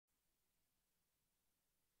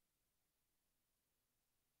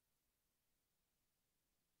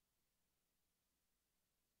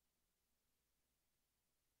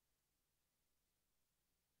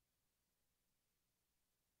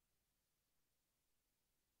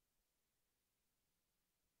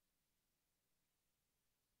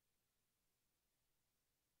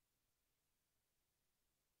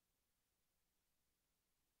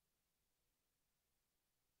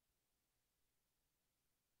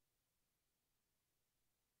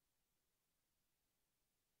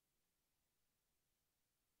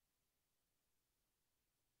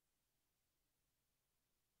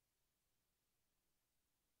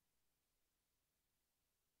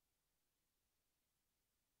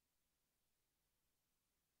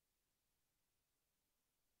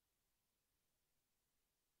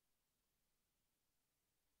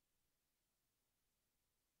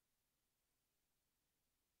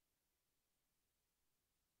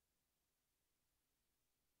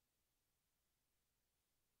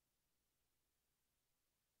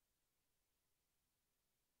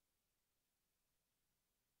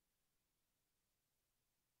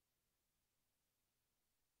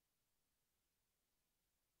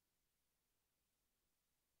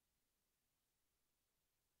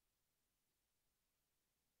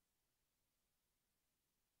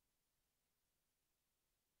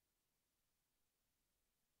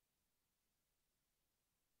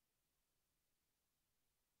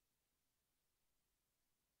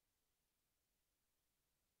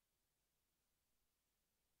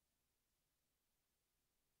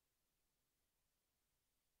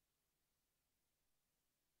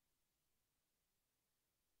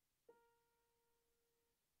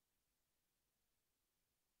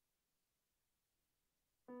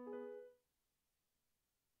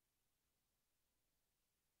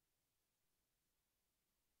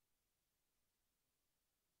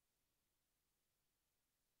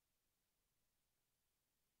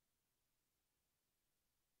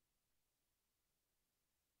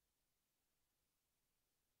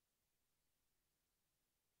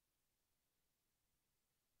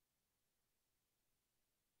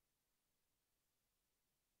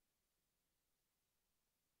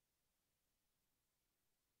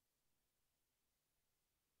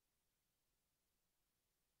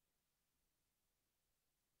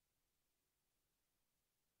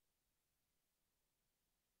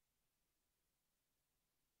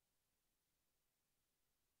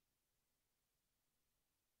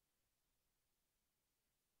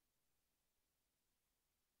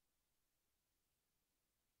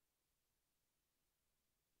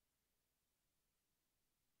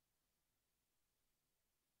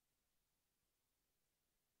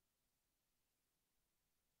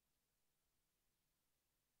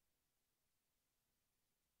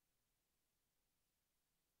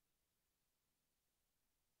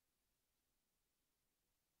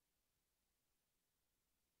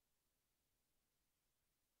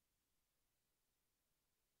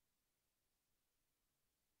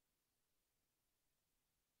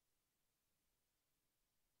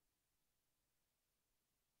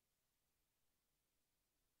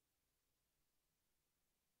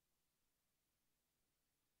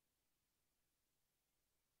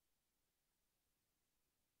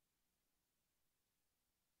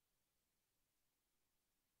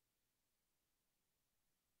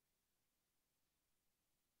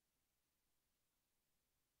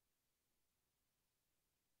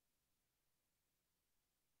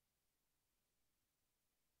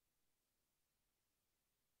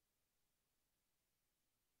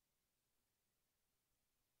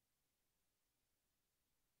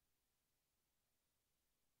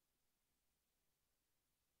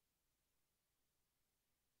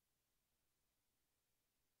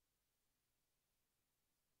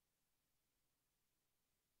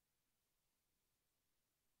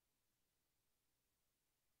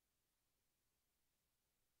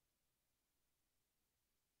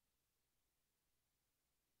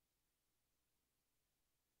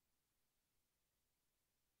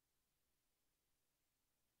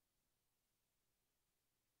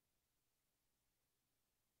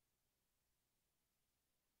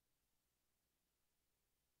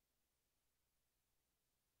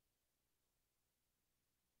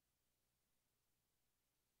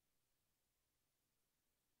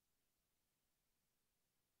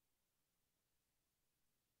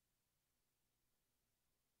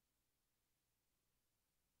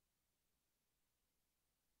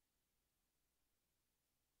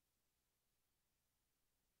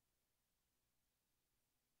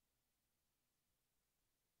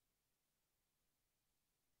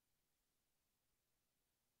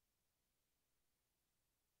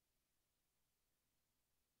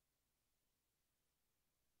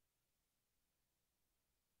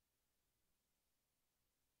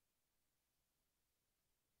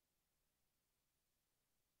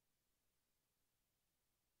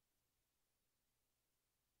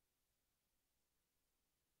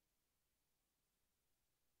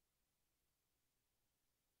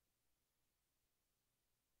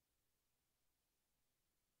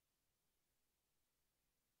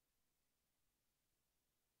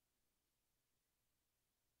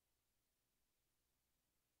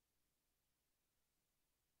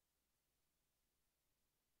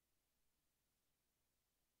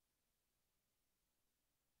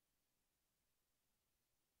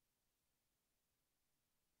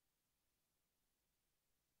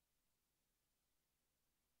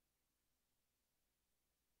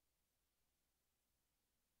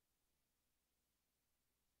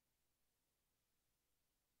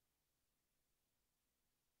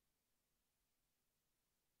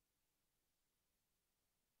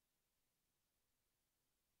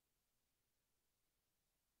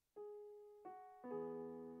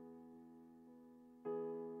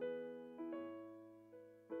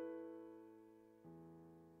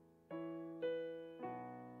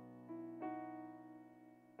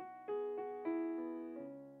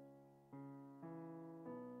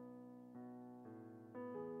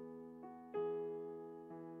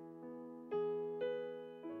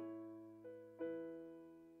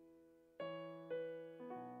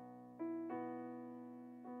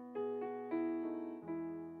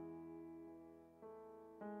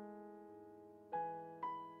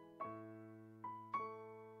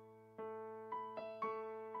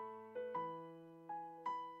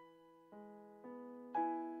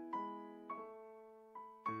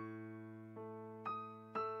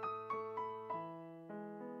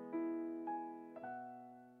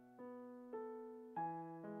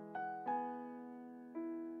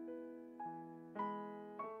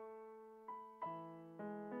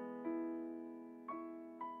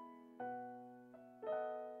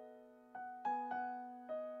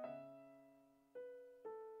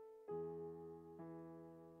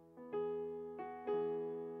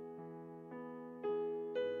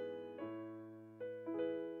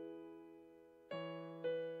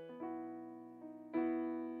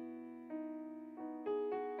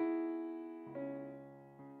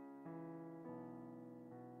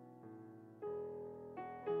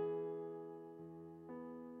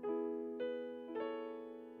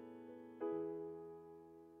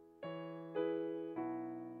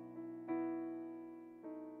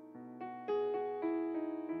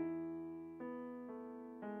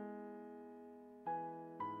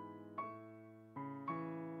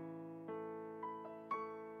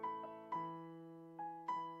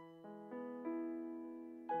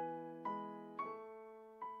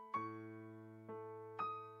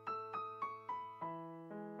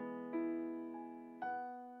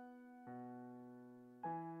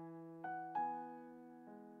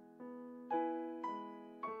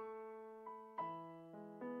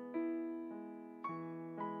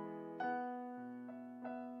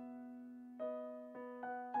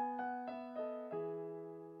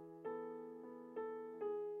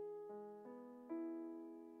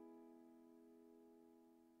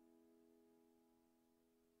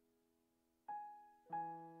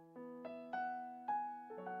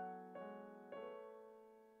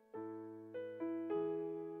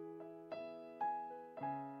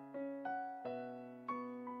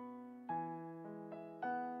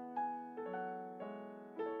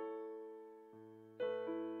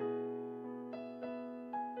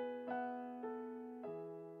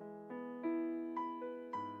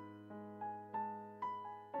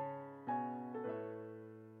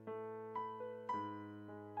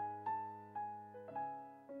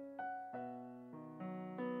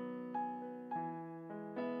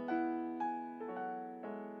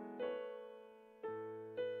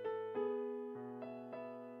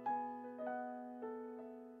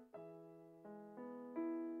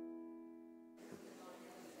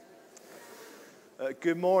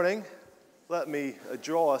Good morning. Let me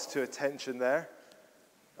draw us to attention there,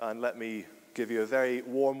 and let me give you a very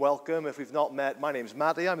warm welcome. If we've not met, my name's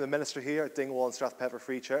Matty. I'm the minister here at Dingwall and Strathpeffer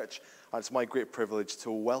Free Church, and it's my great privilege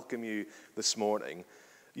to welcome you this morning.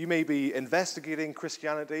 You may be investigating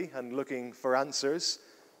Christianity and looking for answers.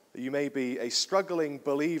 You may be a struggling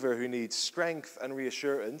believer who needs strength and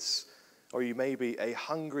reassurance, or you may be a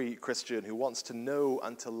hungry Christian who wants to know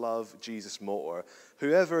and to love Jesus more.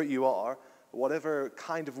 Whoever you are, whatever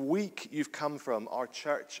kind of week you've come from, our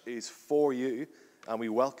church is for you, and we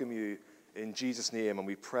welcome you in Jesus' name, and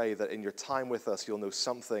we pray that in your time with us, you'll know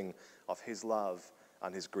something of his love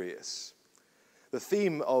and his grace. The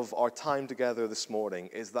theme of our time together this morning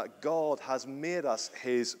is that God has made us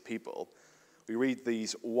his people. We read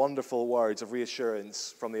these wonderful words of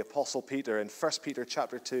reassurance from the Apostle Peter in 1 Peter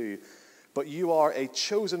chapter 2. But you are a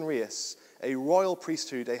chosen race, a royal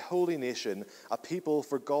priesthood, a holy nation, a people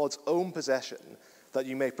for God's own possession, that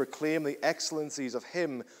you may proclaim the excellencies of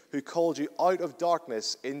him who called you out of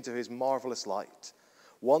darkness into his marvelous light.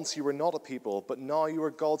 Once you were not a people, but now you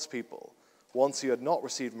are God's people. Once you had not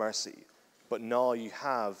received mercy, but now you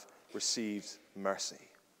have received mercy.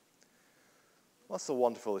 That's the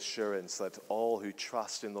wonderful assurance that all who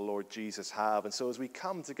trust in the Lord Jesus have. And so as we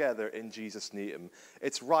come together in Jesus' name,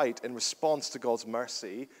 it's right in response to God's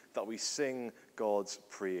mercy that we sing God's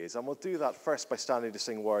praise. And we'll do that first by standing to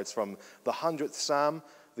sing words from the 100th Psalm,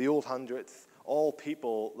 the old 100th, all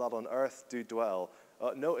people that on earth do dwell.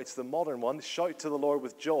 No, it's the modern one. Shout to the Lord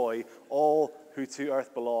with joy, all who to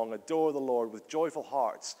earth belong. Adore the Lord with joyful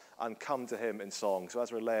hearts and come to him in song. So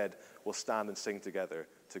as we're led, we'll stand and sing together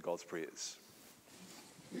to God's praise.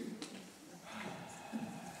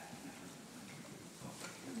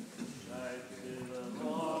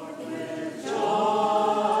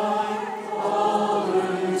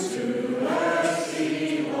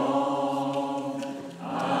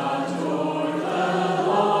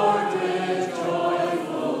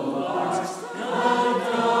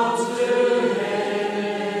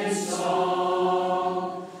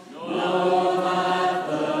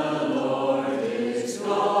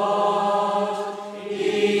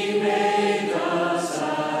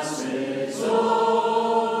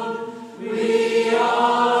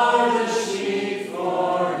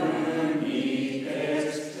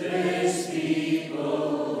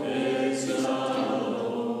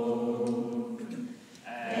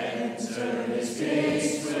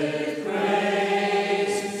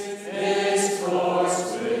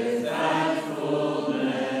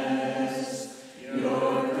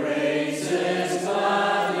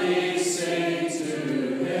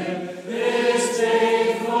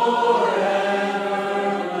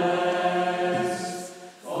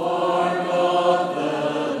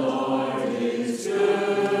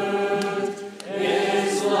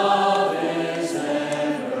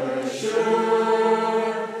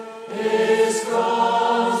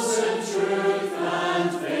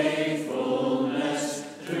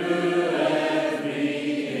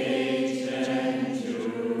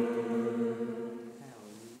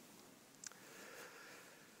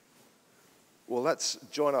 Well, let's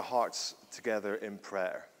join our hearts together in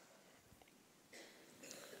prayer.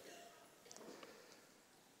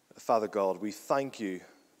 Father God, we thank you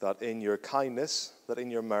that in your kindness, that in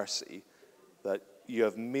your mercy, that you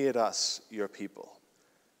have made us your people.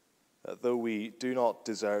 That though we do not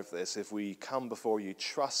deserve this, if we come before you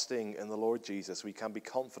trusting in the Lord Jesus, we can be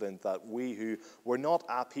confident that we who were not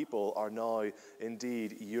our people are now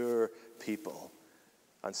indeed your people.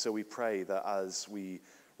 And so we pray that as we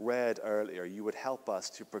read earlier, you would help us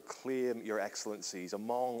to proclaim your excellencies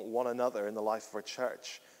among one another in the life of our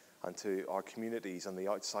church and to our communities and the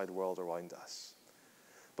outside world around us.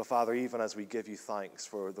 But Father, even as we give you thanks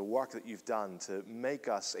for the work that you've done to make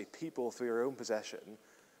us a people through your own possession,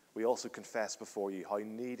 we also confess before you how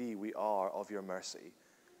needy we are of your mercy.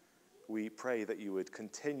 We pray that you would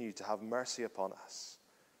continue to have mercy upon us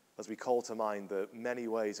as we call to mind the many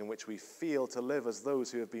ways in which we fail to live as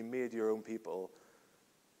those who have been made your own people,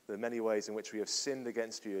 the many ways in which we have sinned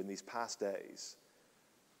against you in these past days.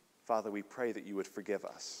 Father, we pray that you would forgive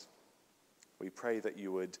us. We pray that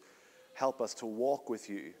you would help us to walk with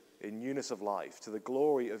you in newness of life, to the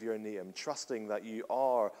glory of your name, trusting that you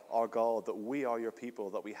are our God, that we are your people,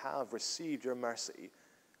 that we have received your mercy,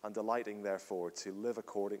 and delighting, therefore, to live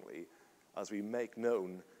accordingly as we make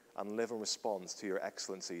known and live in response to your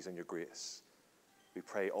excellencies and your grace. We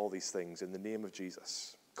pray all these things in the name of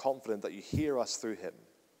Jesus, confident that you hear us through him.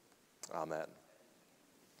 Amen.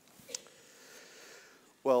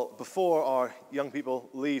 Well, before our young people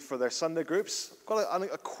leave for their Sunday groups, I've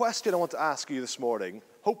got a question I want to ask you this morning.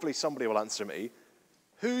 Hopefully somebody will answer me.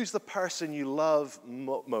 Who's the person you love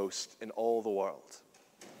most in all the world?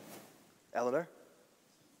 Eleanor?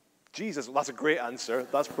 Jesus. Well, that's a great answer.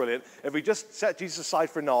 That's brilliant. If we just set Jesus aside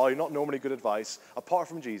for now, not normally good advice, apart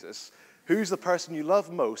from Jesus, who's the person you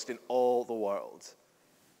love most in all the world?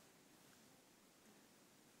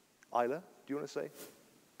 Isla, do you want to say?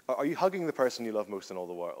 Are you hugging the person you love most in all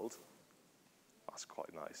the world? That's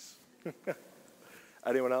quite nice.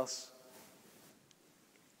 Anyone else?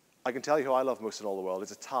 I can tell you who I love most in all the world.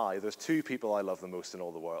 It's a tie. There's two people I love the most in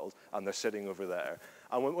all the world, and they're sitting over there.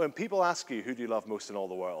 And when people ask you, who do you love most in all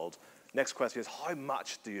the world, next question is, how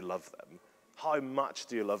much do you love them? How much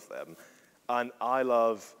do you love them? And I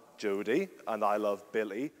love Jodie, and I love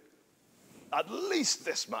Billy, at least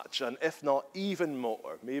this much, and if not even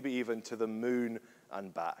more, maybe even to the moon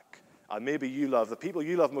and back. And maybe you love the people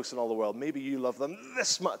you love most in all the world, maybe you love them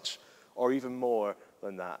this much or even more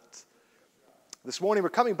than that. This morning we're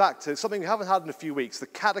coming back to something we haven't had in a few weeks, the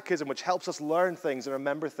Catechism, which helps us learn things and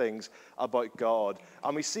remember things about God.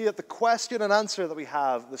 And we see that the question and answer that we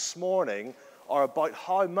have this morning are about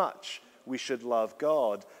how much we should love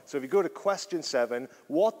God. So if you go to question 7,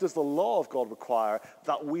 what does the law of God require?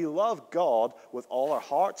 That we love God with all our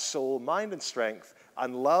heart, soul, mind, and strength,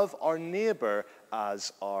 and love our neighbor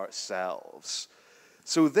as ourselves.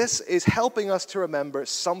 So this is helping us to remember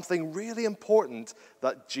something really important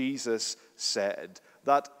that Jesus said.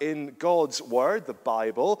 That in God's word, the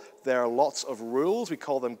Bible, there are lots of rules. We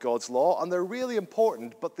call them God's law, and they're really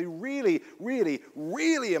important. But the really, really,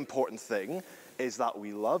 really important thing is that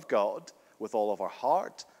we love God with all of our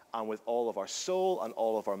heart and with all of our soul and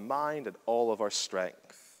all of our mind and all of our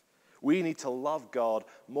strength. We need to love God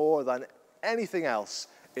more than anything else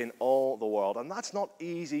in all the world. And that's not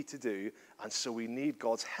easy to do, and so we need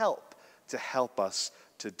God's help to help us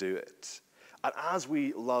to do it. And as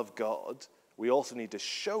we love God, we also need to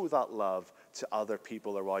show that love to other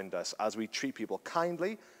people around us as we treat people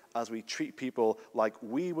kindly, as we treat people like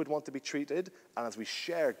we would want to be treated, and as we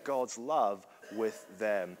share God's love with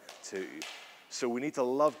them too. So we need to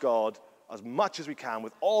love God as much as we can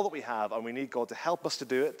with all that we have, and we need God to help us to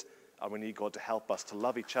do it, and we need God to help us to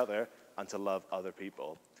love each other and to love other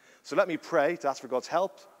people. So let me pray to ask for God's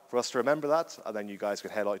help, for us to remember that, and then you guys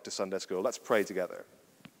can head out to Sunday school. Let's pray together.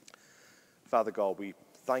 Father God, we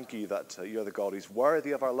thank you that you're the God who's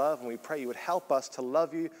worthy of our love, and we pray you would help us to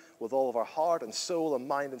love you with all of our heart and soul and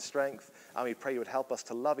mind and strength, and we pray you would help us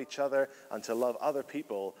to love each other and to love other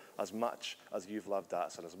people as much as you've loved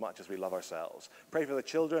us and as much as we love ourselves. Pray for the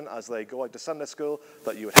children as they go out to Sunday school,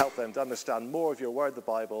 that you would help them to understand more of your word, the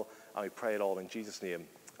Bible, and we pray it all in Jesus' name.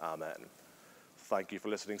 Amen. Thank you for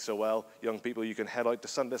listening so well. Young people, you can head out to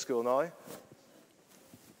Sunday school now.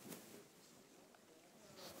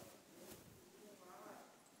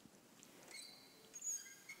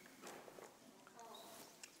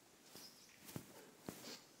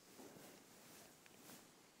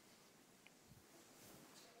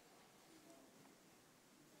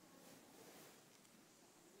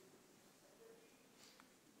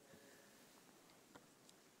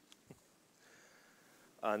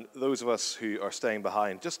 And those of us who are staying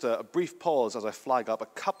behind, just a brief pause as I flag up a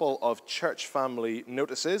couple of church family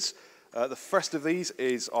notices. The first of these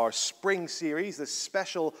is our spring series, this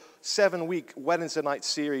special 7-week Wednesday night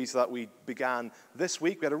series that we began this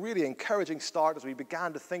week. We had a really encouraging start as we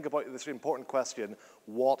began to think about this important question,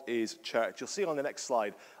 what is church? You'll see on the next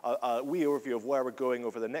slide a wee overview of where we're going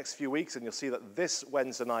over the next few weeks, and you'll see that this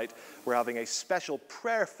Wednesday night we're having a special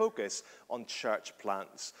prayer focus on church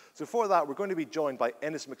plants. So for that, we're going to be joined by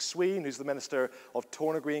Innes McSween, who's the minister of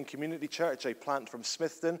Tornagreen Community Church, a plant from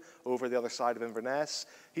Smithton over the other side of Inverness.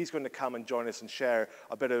 He's going to come and join us and share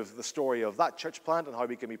a bit of the story of that church plant and how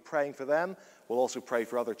we can be praying for them. We'll also pray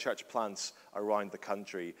for other church plants around the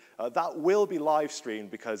country. That will be live streamed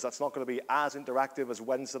because that's not going to be as interactive as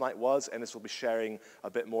Wednesday night was. Innes will be sharing a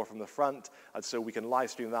bit more from the front, and so we can live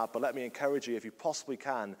stream that. But let me encourage you, if you possibly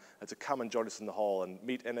can, to come and join us in the hall and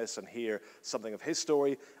meet Innes and hear something of his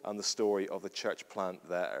story and the story of the church plant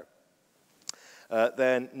there.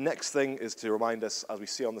 Then next thing is to remind us, as we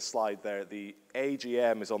see on the slide there, the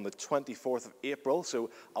AGM is on the 24th of April, so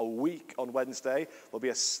a week on Wednesday. There'll be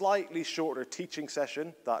a slightly shorter teaching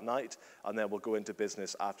session that night, and then we'll go into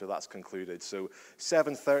business after that's concluded. So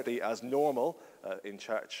 7:30 as normal in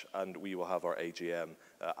church, and we will have our AGM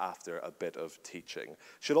after a bit of teaching.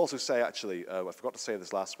 Should also say, actually, I forgot to say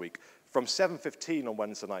this last week, from 7:15 on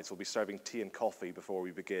Wednesday nights, we'll be serving tea and coffee before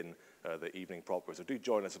we begin the evening proper. So do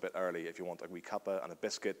join us a bit early if you want a wee cuppa and a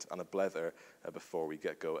biscuit and a blether before we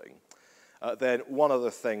get going. Then one other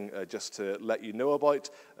thing just to let you know about,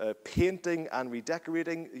 painting and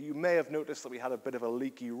redecorating. You may have noticed that we had a bit of a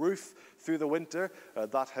leaky roof through the winter.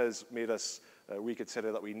 That has made us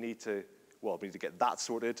reconsider that we need to get that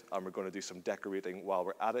sorted, and we're going to do some decorating while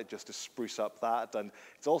we're at it just to spruce up that. And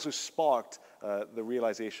it's also sparked the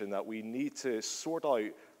realization that we need to sort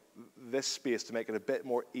out this space to make it a bit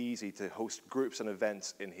more easy to host groups and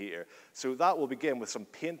events in here. So that will begin with some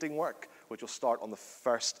painting work, which will start on the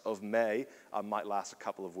 1st of May and might last a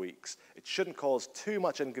couple of weeks. It shouldn't cause too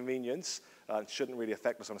much inconvenience and shouldn't really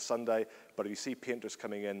affect us on a Sunday, but if you see painters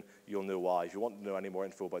coming in, you'll know why. If you want to know any more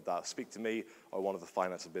info about that, speak to me or one of the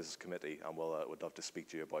Finance and Business Committee, and we'd love to speak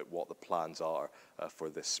to you about what the plans are for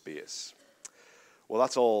this space. Well,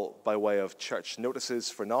 that's all by way of church notices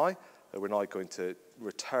for now. We're now going to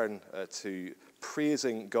return to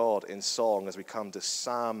praising God in song as we come to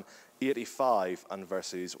Psalm 85 and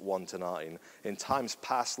verses 1 to 9. In times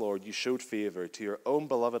past, Lord, you showed favor to your own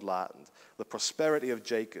beloved land. The prosperity of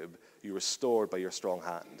Jacob you restored by your strong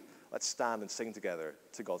hand. Let's stand and sing together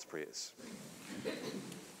to God's praise.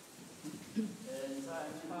 In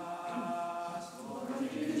times past, Lord,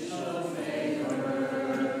 you showed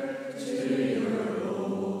favor to your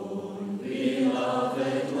own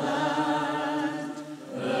beloved land.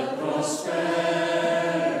 The prosperity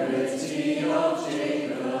of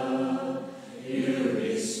Jacob you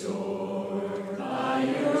restored by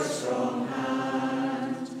your strong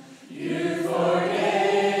hand. You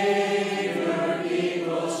forgave your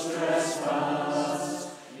people's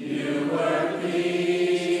trespass. You were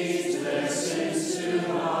pleased their sins to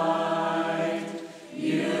hide.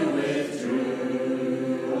 You with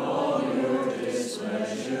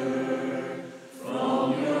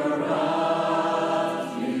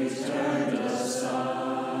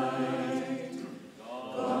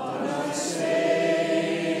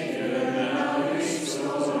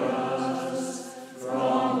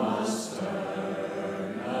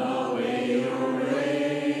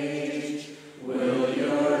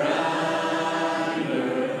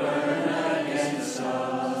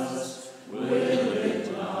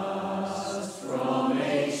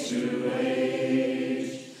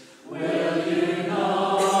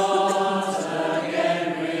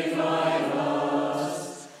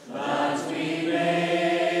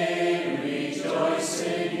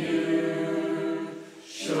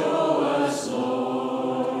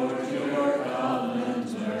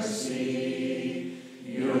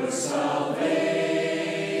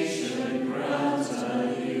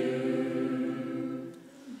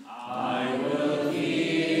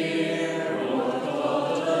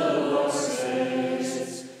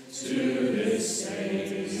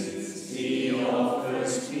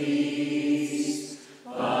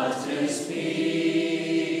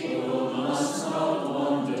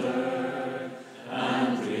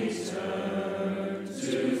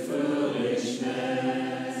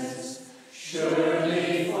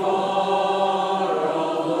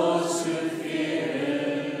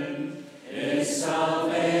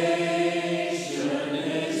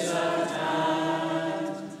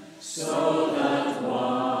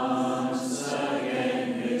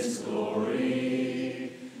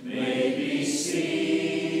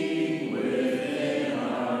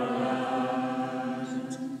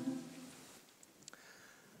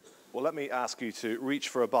me ask you to reach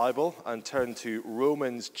for a Bible and turn to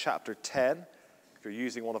Romans chapter 10. If you're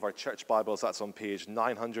using one of our church Bibles, that's on page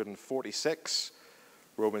 946.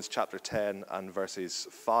 Romans chapter 10 and verses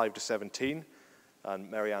 5 to 17.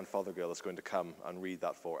 And Marianne Fothergill is going to come and read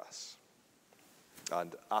that for us.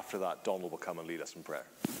 And after that, Donald will come and lead us in prayer.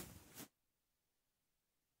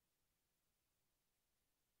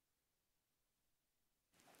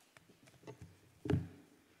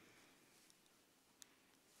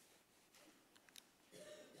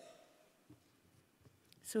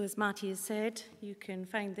 So as Matty has said, you can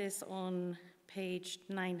find this on page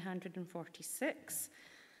 946,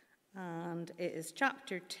 and it is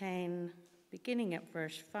chapter 10, beginning at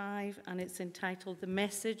verse 5, and it's entitled, The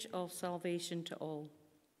Message of Salvation to All.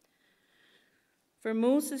 For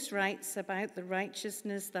Moses writes about the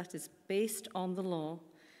righteousness that is based on the law,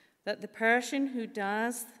 that the person who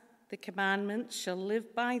does the commandments shall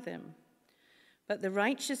live by them. But the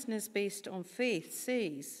righteousness based on faith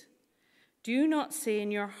says, do not say in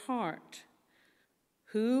your heart,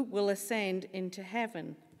 who will ascend into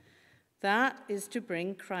heaven? That is to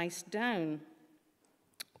bring Christ down.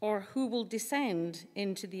 Or who will descend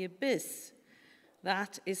into the abyss?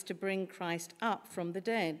 That is to bring Christ up from the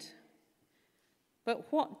dead.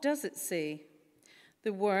 But what does it say?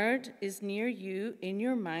 The word is near you, in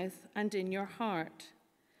your mouth and in your heart.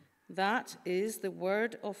 That is the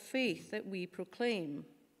word of faith that we proclaim.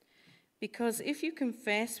 Because if you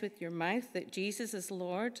confess with your mouth that Jesus is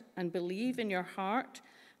Lord and believe in your heart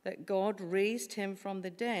that God raised him from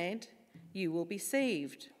the dead, you will be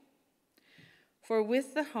saved. For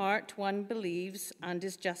with the heart one believes and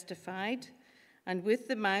is justified, and with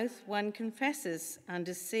the mouth one confesses and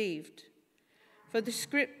is saved. For the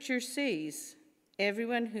scripture says,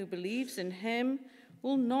 everyone who believes in him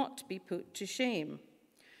will not be put to shame.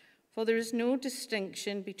 For there is no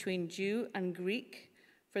distinction between Jew and Greek,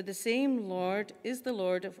 for the same Lord is the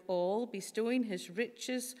Lord of all, bestowing his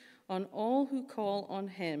riches on all who call on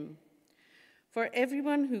him. For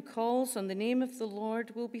everyone who calls on the name of the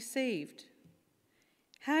Lord will be saved.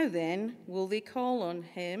 How then will they call on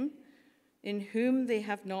him in whom they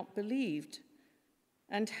have not believed?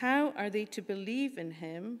 And how are they to believe in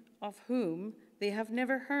him of whom they have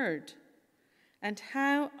never heard? And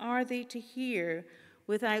how are they to hear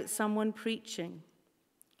without someone preaching?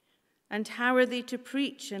 And how are they to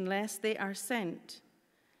preach unless they are sent?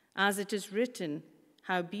 As it is written,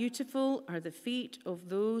 how beautiful are the feet of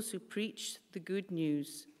those who preach the good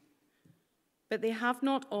news. But they have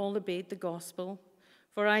not all obeyed the gospel.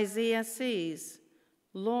 For Isaiah says,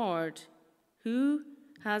 Lord, who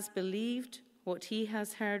has believed what he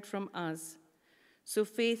has heard from us? So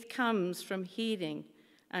faith comes from hearing,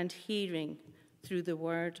 and hearing through the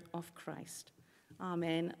word of Christ.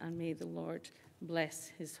 Amen, and may the Lord bless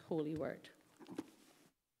his holy word.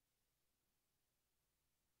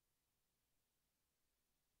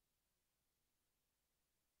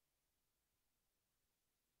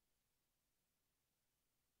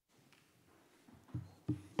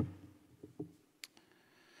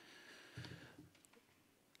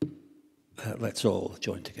 Let's all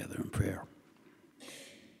join together in prayer.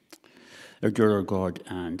 Our dear God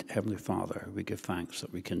and Heavenly Father, we give thanks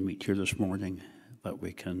that we can meet here this morning, that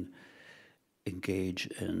we can engage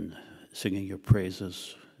in singing your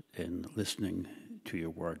praises, in listening to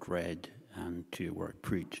your word read and to your word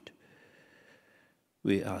preached.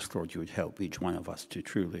 We ask, Lord, you would help each one of us to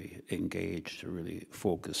truly engage, to really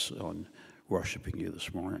focus on worshiping you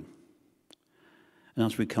this morning. And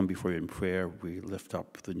as we come before you in prayer, we lift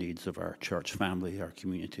up the needs of our church family, our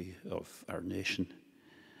community, of our nation.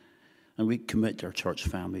 And we commit our church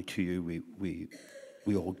family to you.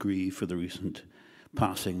 We all grieve for the recent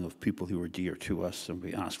passing of people who were dear to us, and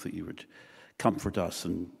we ask that you would comfort us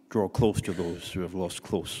and draw close to those who have lost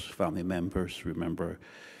close family members. Remember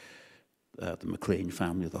the McLean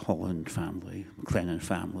family, the Holland family, McLennan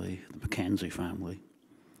family, the Mackenzie family.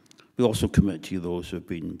 We also commit to you those who have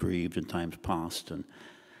been bereaved in times past and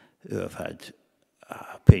who have had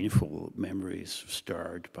painful memories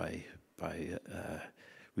stirred by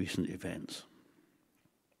recent events.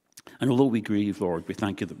 And although we grieve, Lord, we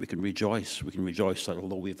thank you that we can rejoice. We can rejoice that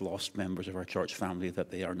although we've lost members of our church family, that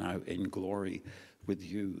they are now in glory with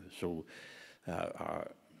you. So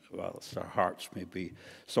whilst our hearts may be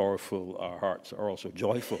sorrowful, our hearts are also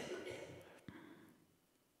joyful.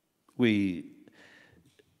 We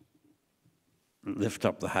lift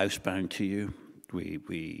up the housebound to you.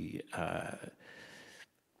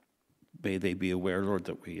 May they be aware, Lord,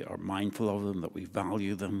 that we are mindful of them, that we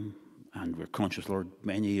value them. And we're conscious, Lord,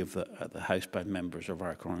 many of the housebound members of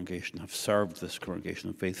our congregation have served this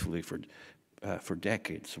congregation faithfully for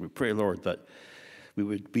decades. So we pray, Lord, that we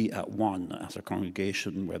would be at one as a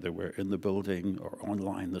congregation, whether we're in the building or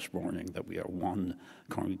online this morning, that we are one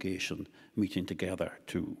congregation meeting together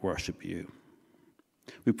to worship you.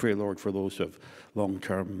 We pray, Lord, for those who have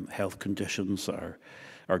long-term health conditions that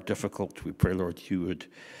are difficult. We pray, Lord, you would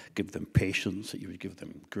give them patience, that you would give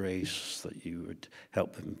them grace, that you would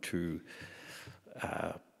help them to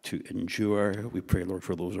endure. We pray, Lord,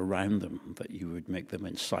 for those around them, that you would make them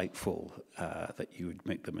insightful,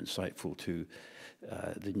 to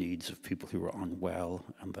the needs of people who are unwell,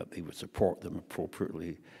 and that they would support them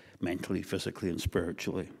appropriately, mentally, physically, and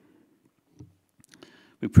spiritually.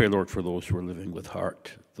 We pray, Lord, for those who are living with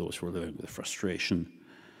hurt, those who are living with frustration.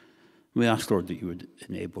 We ask, Lord, that you would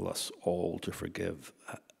enable us all to forgive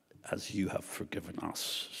as you have forgiven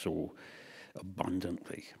us so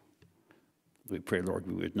abundantly. We pray, Lord,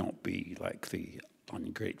 we would not be like the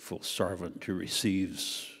ungrateful servant who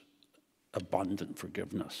receives abundant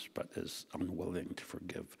forgiveness but is unwilling to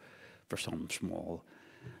forgive for some small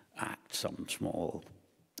act, some small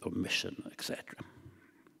omission, etc.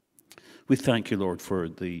 We thank you, Lord, for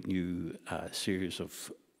the new series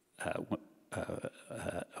of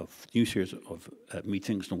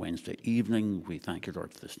meetings on Wednesday evening. We thank you,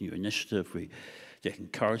 Lord, for this new initiative. We take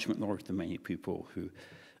encouragement, Lord, to the many people who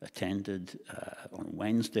attended on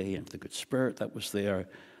Wednesday and the good spirit that was there.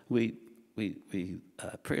 We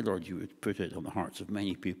pray, Lord, you would put it on the hearts of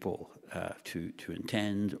many people to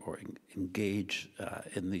attend or engage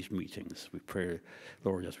in these meetings. We pray,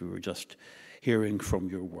 Lord, as we were just hearing from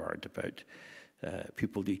your word about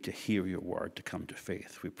people need to hear your word to come to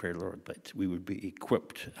faith. We pray, Lord, that we would be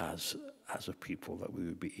equipped as a people, that we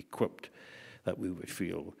would be equipped, that we would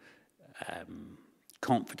feel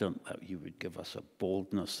confident, that you would give us a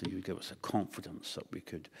boldness, that you would give us a confidence that we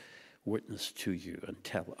could witness to you and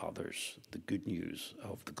tell others the good news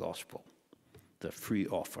of the gospel, the free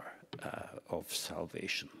offer of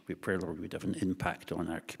salvation. We pray, Lord, we'd have an impact on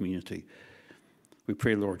our community. We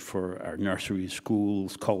pray, Lord, for our nurseries,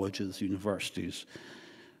 schools, colleges, universities.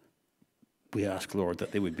 We ask, Lord,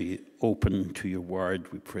 that they would be open to your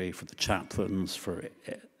word. We pray for the chaplains, for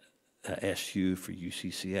SU, for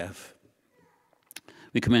UCCF.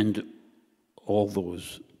 We commend all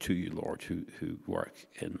those to you, Lord, who work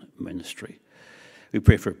in ministry. We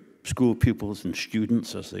pray for school pupils and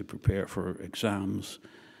students as they prepare for exams.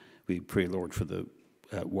 We pray, Lord, for the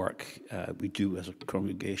work we do as a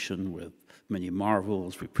congregation with many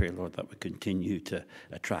marvels. We pray, Lord, that we continue to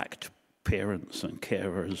attract parents and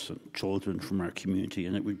carers and children from our community,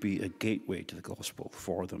 and it would be a gateway to the gospel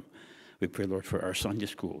for them. We pray, Lord, for our Sunday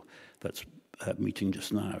school that's meeting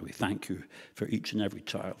just now. We thank you for each and every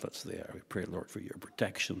child that's there. We pray, Lord, for your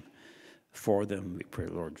protection for them. We pray,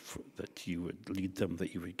 Lord, that you would lead them,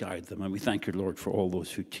 that you would guide them. And we thank you, Lord, for all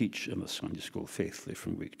those who teach in the Sunday school faithfully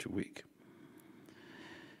from week to week.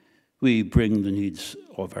 We bring the needs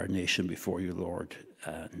of our nation before you, Lord,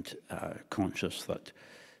 and are conscious that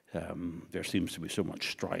there seems to be so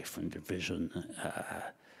much strife and division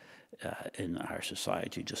in our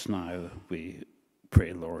society just now. We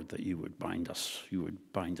pray, Lord, that you would bind us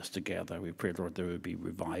together. We pray, Lord, there would be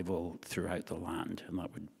revival throughout the land, and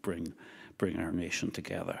that would bring our nation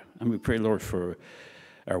together. And we pray, Lord, for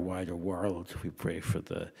our wider world. We pray for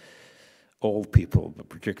all people, but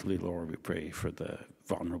particularly, Lord, we pray for the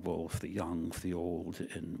vulnerable, for the young, for the old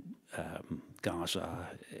in Gaza,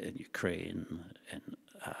 in Ukraine, in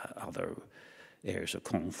other areas of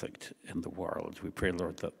conflict in the world. We pray,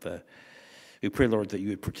 Lord, that you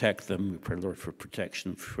would protect them. We pray, Lord, for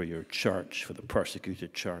protection for your church, for the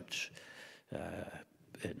persecuted church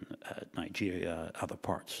in Nigeria, other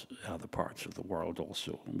parts of the world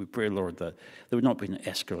also. And we pray, Lord, that there would not be an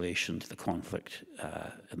escalation to the conflict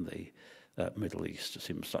in the Middle East. It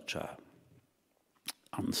seems such a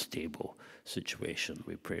unstable situation.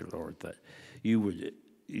 We pray, Lord, that you would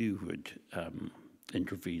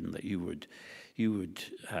intervene, that you would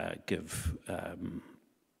give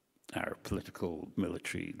our political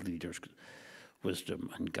military leaders wisdom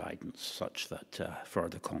and guidance such that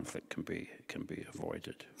further conflict can be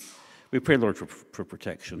avoided. We pray, Lord, for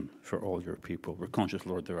protection for all your people. We're conscious,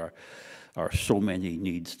 Lord, there are so many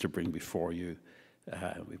needs to bring before you.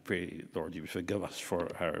 We pray, Lord, you forgive us for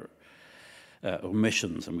our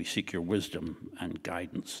omissions, and we seek your wisdom and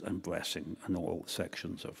guidance and blessing in all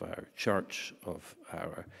sections of our church, of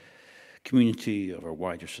our community, of our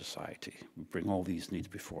wider society. We bring all these needs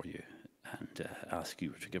before you and ask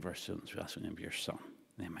you to forgive our sins. We ask in the name of your Son.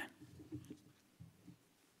 Amen.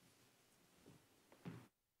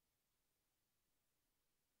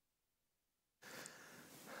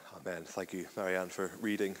 Amen. Thank you, Marianne, for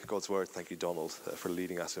reading God's word. Thank you, Donald, for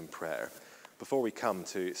leading us in prayer. Before we come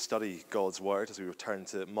to study God's Word, as we return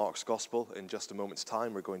to Mark's Gospel in just a moment's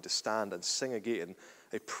time, we're going to stand and sing again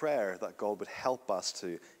a prayer that God would help us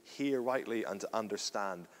to hear rightly and to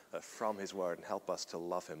understand from His Word and help us to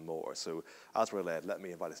love Him more. So as we're led, let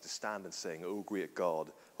me invite us to stand and sing, O great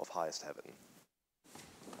God of highest heaven.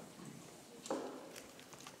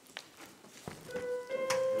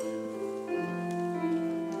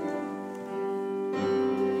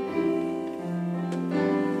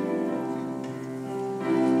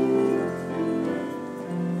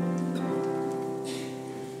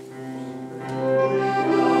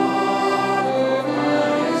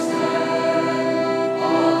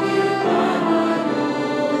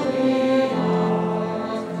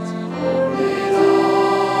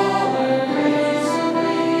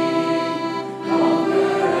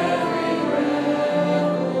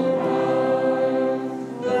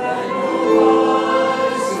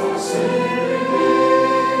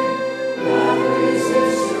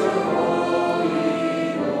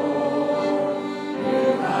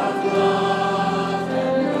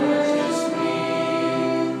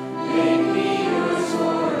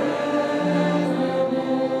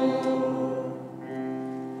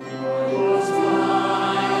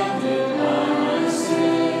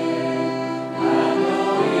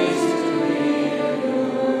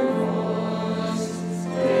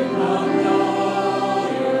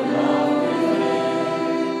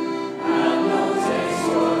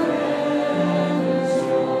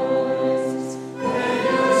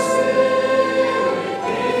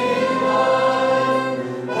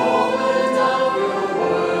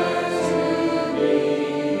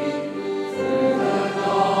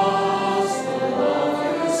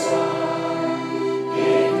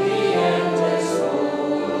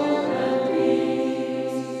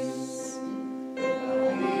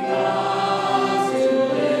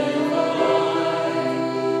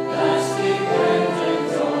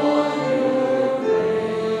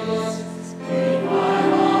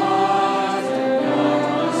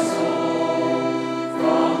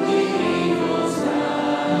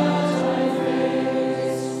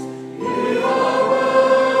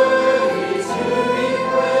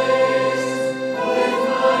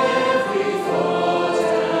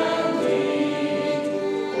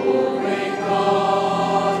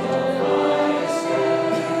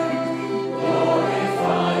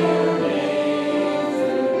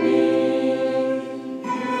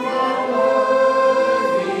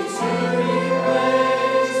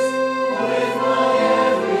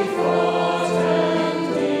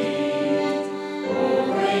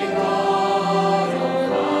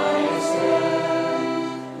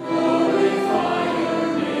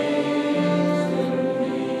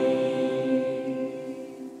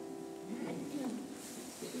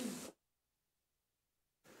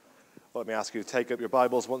 Let me ask you to take up your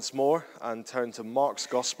Bibles once more and turn to Mark's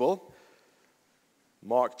Gospel.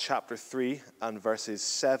 Mark chapter 3 and verses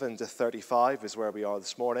 7 to 35 is where we are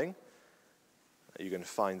this morning. You can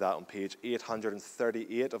find that on page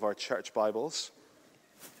 838 of our church Bibles.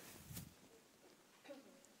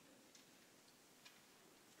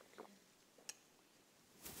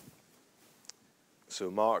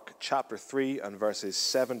 So Mark chapter 3 and verses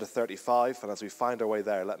 7 to 35, and as we find our way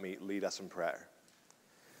there, let me lead us in prayer.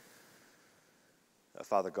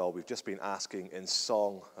 Father God, we've just been asking in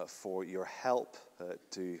song for your help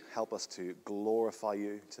to help us to glorify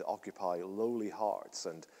you, to occupy lowly hearts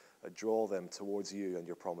and draw them towards you and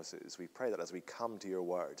your promises. We pray that as we come to your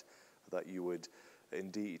word, that you would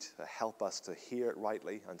indeed help us to hear it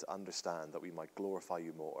rightly and to understand, that we might glorify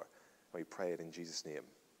you more. We pray it in Jesus' name.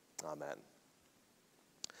 Amen.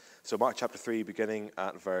 So Mark chapter 3, beginning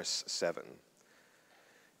at verse 7.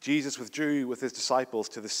 Jesus withdrew with his disciples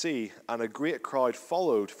to the sea, and a great crowd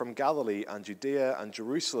followed from Galilee and Judea and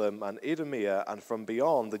Jerusalem and Idumea and from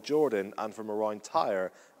beyond the Jordan and from around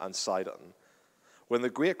Tyre and Sidon. When the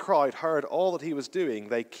great crowd heard all that he was doing,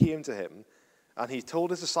 they came to him, and he told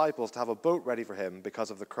his disciples to have a boat ready for him because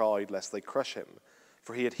of the crowd, lest they crush him.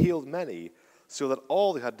 For he had healed many, so that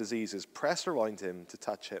all who had diseases pressed around him to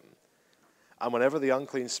touch him. And whenever the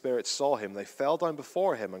unclean spirits saw him, they fell down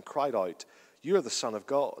before him and cried out, "You are the Son of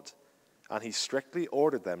God." And he strictly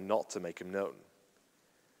ordered them not to make him known.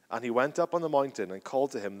 And he went up on the mountain and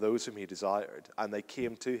called to him those whom he desired, and they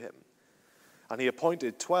came to him. And he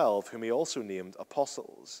appointed 12, whom he also named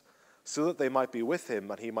apostles, so that they might be with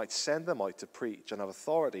him, and he might send them out to preach and have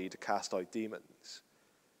authority to cast out demons.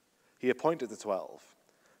 He appointed the 12,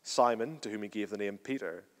 Simon, to whom he gave the name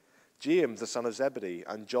Peter, James the son of Zebedee,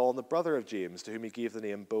 and John the brother of James, to whom he gave the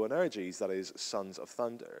name Boanerges, that is, sons of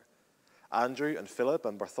thunder, Andrew and Philip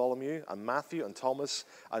and Bartholomew and Matthew and Thomas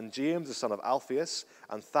and James the son of Alphaeus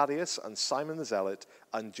and Thaddeus and Simon the Zealot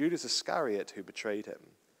and Judas Iscariot who betrayed him.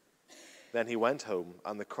 Then he went home,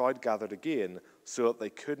 and the crowd gathered again, so that they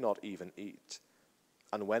could not even eat.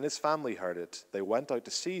 And when his family heard it, they went out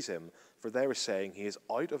to seize him, for they were saying, he is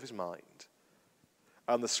out of his mind.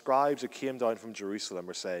 And the scribes who came down from Jerusalem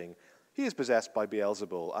were saying, he is possessed by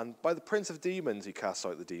Beelzebul, and by the prince of demons he casts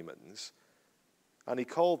out the demons. And he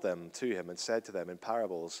called them to him and said to them in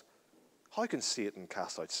parables, how can Satan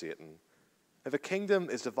cast out Satan? If a kingdom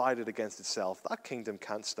is divided against itself, that kingdom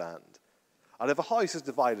can't stand. And if a house is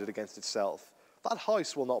divided against itself, that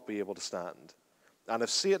house will not be able to stand. And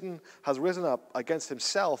if Satan has risen up against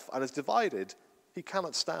himself and is divided, he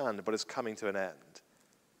cannot stand, but is coming to an end.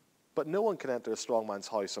 But no one can enter a strong man's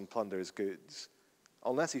house and plunder his goods,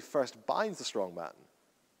 unless he first binds the strong man.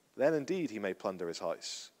 Then indeed he may plunder his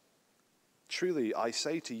house. Truly, I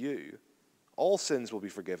say to you, all sins will be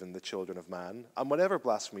forgiven the children of man, and whatever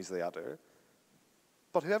blasphemies they utter.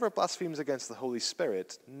 But whoever blasphemes against the Holy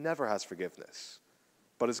Spirit never has forgiveness,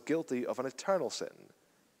 but is guilty of an eternal sin.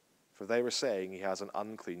 For they were saying he has an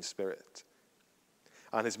unclean spirit.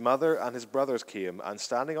 And his mother and his brothers came, and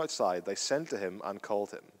standing outside, they sent to him and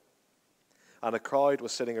called him. And a crowd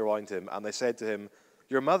was sitting around him, and they said to him,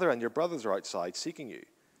 your mother and your brothers are outside seeking you.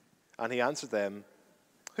 And he answered them,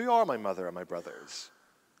 who are my mother and my brothers?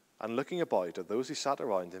 And looking about at those who sat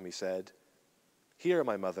around him, he said, here are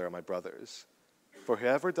my mother and my brothers. For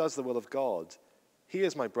whoever does the will of God, he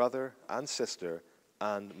is my brother and sister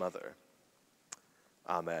and mother.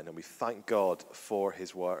 Amen. And we thank God for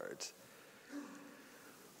his word.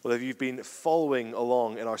 Well, if you've been following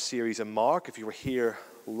along in our series in Mark, if you were here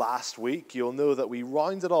last week, you'll know that we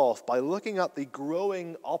rounded off by looking at the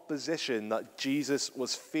growing opposition that Jesus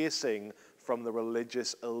was facing from the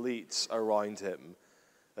religious elites around him.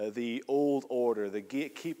 The old order, the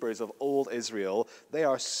gatekeepers of old Israel, they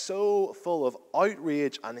are so full of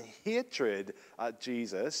outrage and hatred at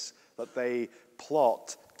Jesus that they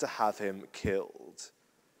plot to have him killed.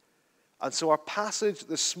 And so our passage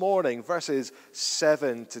this morning, verses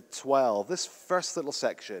 7 to 12, this first little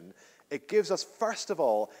section, it gives us first of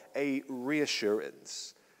all a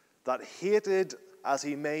reassurance that hated as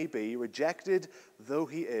he may be, rejected though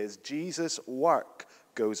he is, Jesus' work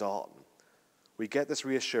goes on. We get this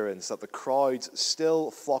reassurance that the crowds still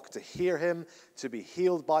flock to hear him, to be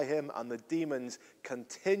healed by him, and the demons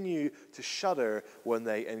continue to shudder when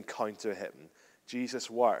they encounter him. Jesus'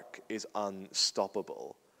 work is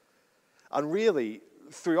unstoppable. And really,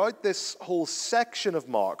 throughout this whole section of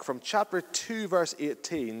Mark, from chapter 2, verse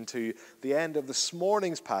 18 to the end of this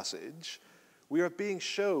morning's passage, we are being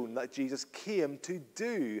shown that Jesus came to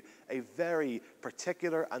do a very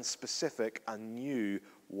particular and specific and new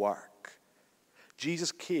work.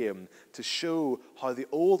 Jesus came to show how the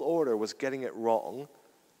old order was getting it wrong,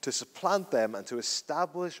 to supplant them and to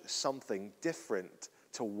establish something different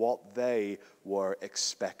to what they were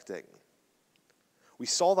expecting. We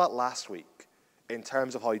saw that last week in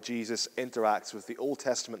terms of how Jesus interacts with the Old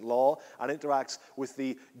Testament law and interacts with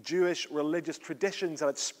the Jewish religious traditions that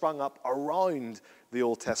had sprung up around the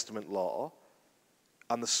Old Testament law.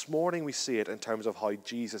 And this morning we see it in terms of how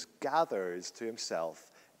Jesus gathers to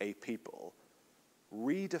himself a people,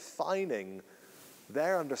 redefining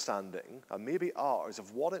their understanding, and maybe ours,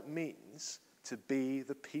 of what it means to be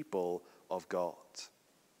the people of God.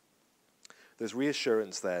 There's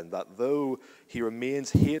reassurance then that though he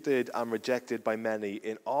remains hated and rejected by many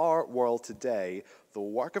in our world today, the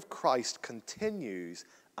work of Christ continues,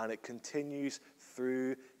 and it continues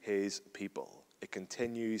through his people. It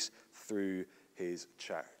continues through his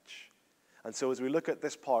church. And so as we look at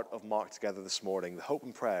this part of Mark together this morning, the hope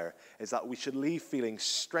and prayer is that we should leave feeling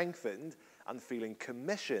strengthened and feeling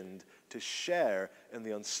commissioned to share in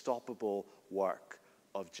the unstoppable work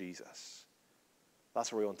of Jesus.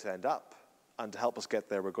 That's where we want to end up. And to help us get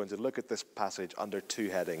there, we're going to look at this passage under two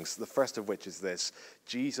headings. The first of which is this: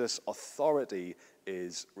 Jesus' authority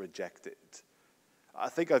is rejected. I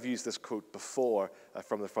think I've used this quote before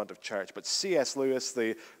from the front of church, but C.S. Lewis,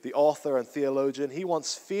 the author and theologian, he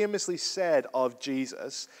once famously said of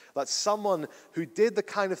Jesus that someone who did the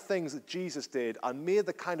kind of things that Jesus did and made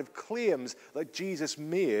the kind of claims that Jesus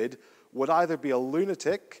made would either be a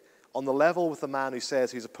lunatic on the level with the man who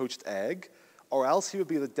says he's a poached egg, or else he would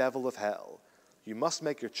be the devil of hell. You must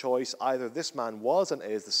make your choice. Either this man was and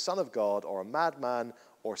is the Son of God, or a madman,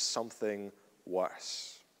 or something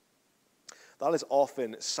worse. That is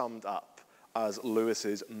often summed up as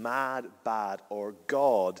Lewis's mad, bad, or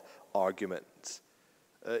God argument.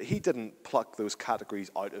 He didn't pluck those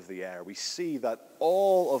categories out of the air. We see that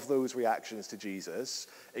all of those reactions to Jesus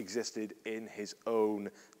existed in his own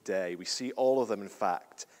day. We see all of them, in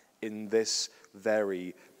fact, in this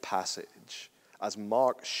very passage, as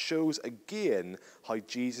Mark shows again how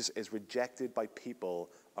Jesus is rejected by people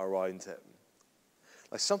around him.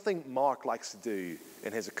 Now, something Mark likes to do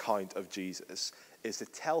in his account of Jesus is to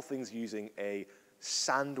tell things using a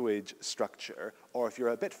sandwich structure, or if you're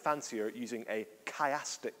a bit fancier, using a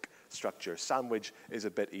chiastic structure. Sandwich is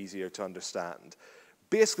a bit easier to understand.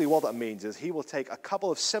 Basically, what that means is he will take a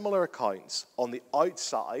couple of similar accounts on the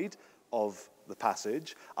outside of the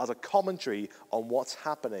passage as a commentary on what's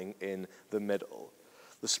happening in the middle.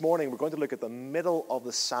 This morning, we're going to look at the middle of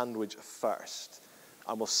the sandwich first,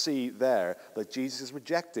 and we'll see there that Jesus is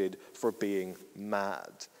rejected for being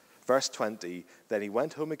mad. Verse 20, then he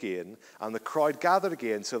went home again, and the crowd gathered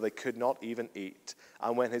again so they could not even eat.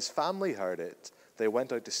 And when his family heard it, they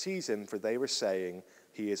went out to seize him, for they were saying,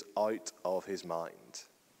 he is out of his mind.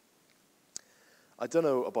 I don't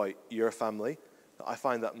know about your family. I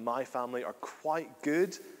find that my family are quite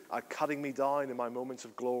good at cutting me down in my moments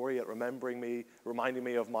of glory, at reminding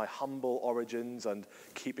me of my humble origins and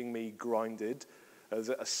keeping me grounded. There's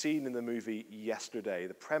a scene in the movie Yesterday.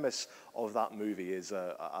 The premise of that movie is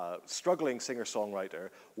a struggling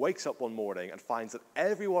singer-songwriter wakes up one morning and finds that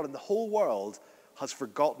everyone in the whole world has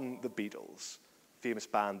forgotten the Beatles. Famous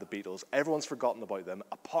band, the Beatles. Everyone's forgotten about them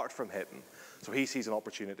apart from him. So he sees an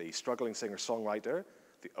opportunity. Struggling singer-songwriter,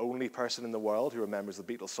 the only person in the world who remembers the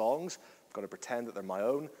Beatles songs. I'm going to pretend that they're my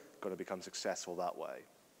own. I'm going to become successful that way.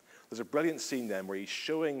 There's a brilliant scene then where he's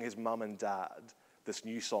showing his mum and dad this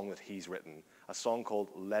new song that he's written, a song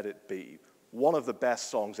called Let It Be, one of the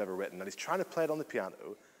best songs ever written. And he's trying to play it on the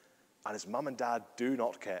piano, and his mum and dad do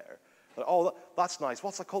not care. Like, oh, that's nice.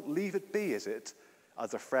 What's that called? Leave It Be, is it?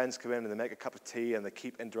 As their friends come in and they make a cup of tea and they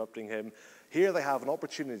keep interrupting him. Here they have an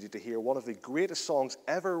opportunity to hear one of the greatest songs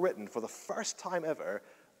ever written for the first time ever,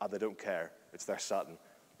 and they don't care. It's their son.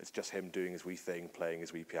 It's just him doing his wee thing, playing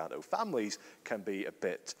his wee piano. Families can be a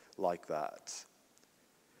bit like that.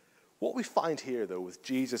 What we find here, though, with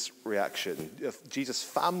Jesus' reaction, Jesus'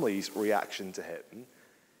 family's reaction to him,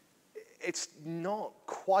 it's not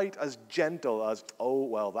quite as gentle as, oh,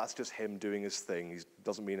 well, that's just him doing his thing. He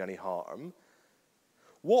doesn't mean any harm.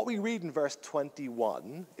 What we read in verse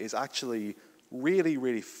 21 is actually really,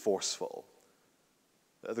 really forceful.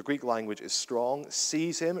 The Greek language is strong.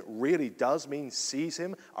 Seize him really does mean seize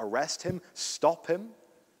him, arrest him, stop him.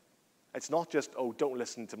 It's not just, oh, don't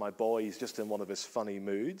listen to my boy, he's just in one of his funny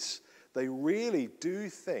moods. They really do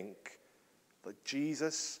think that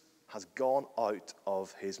Jesus has gone out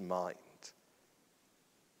of his mind.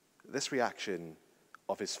 This reaction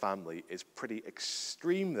of his family is pretty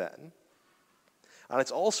extreme then. And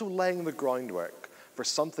it's also laying the groundwork for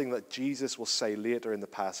something that Jesus will say later in the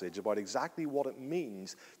passage about exactly what it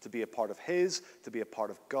means to be a part of his, to be a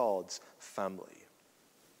part of God's family.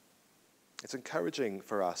 It's encouraging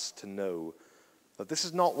for us to know that this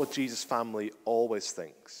is not what Jesus' family always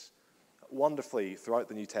thinks. Wonderfully, throughout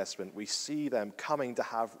the New Testament, we see them coming to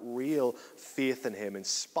have real faith in him in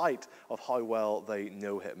spite of how well they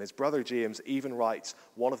know him. His brother James even writes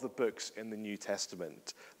one of the books in the New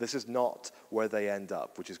Testament. This is not where they end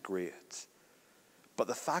up, which is great. But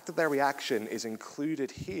the fact that their reaction is included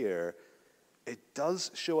here, it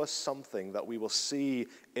does show us something that we will see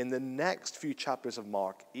in the next few chapters of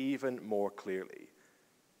Mark even more clearly.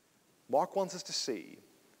 Mark wants us to see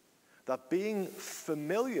that being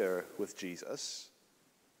familiar with Jesus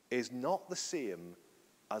is not the same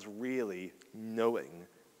as really knowing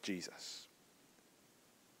Jesus.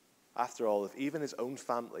 After all, if even his own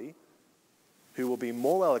family, who will be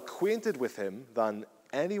more well acquainted with him than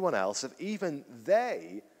anyone else, if even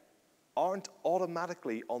they aren't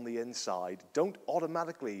automatically on the inside, don't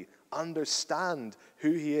automatically understand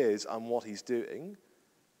who he is and what he's doing,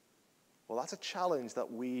 well, that's a challenge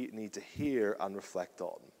that we need to hear and reflect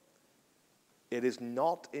on. It is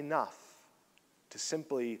not enough to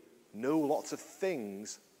simply know lots of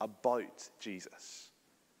things about Jesus.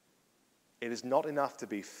 It is not enough to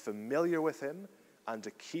be familiar with him and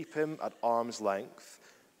to keep him at arm's length.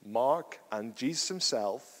 Mark and Jesus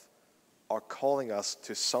himself are calling us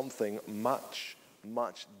to something much,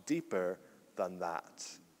 much deeper than that,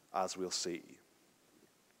 as we'll see.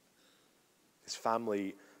 His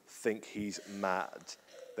family think he's mad.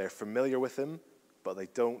 They're familiar with him, but they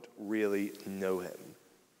don't really know him.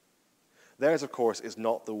 Theirs, of course, is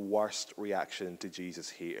not the worst reaction to Jesus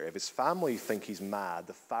here. If his family think he's mad,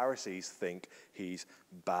 the Pharisees think he's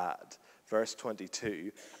bad. Verse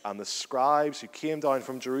 22, and the scribes who came down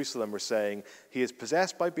from Jerusalem were saying, he is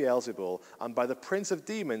possessed by Beelzebul, and by the prince of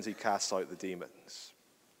demons he casts out the demons.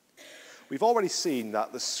 We've already seen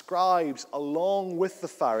that the scribes, along with the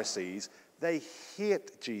Pharisees, they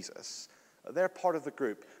hate Jesus. They're part of the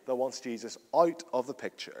group that wants Jesus out of the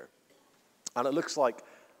picture. And it looks like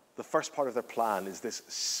the first part of their plan is this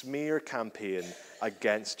smear campaign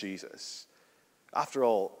against Jesus. After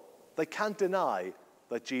all, they can't deny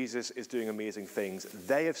that Jesus is doing amazing things.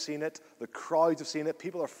 They have seen it. The crowds have seen it.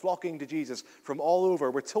 People are flocking to Jesus from all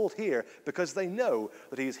over. We're told here because they know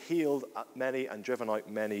that he has healed many and driven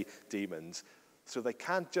out many demons. So they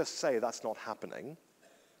can't just say that's not happening.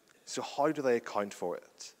 So how do they account for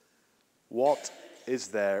it? What is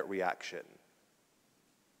their reaction?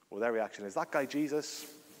 Well, their reaction is, that guy Jesus,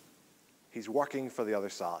 he's working for the other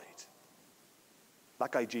side.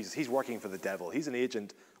 That guy Jesus, he's working for the devil. He's an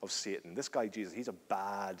agent of Satan. This guy Jesus, he's a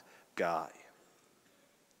bad guy.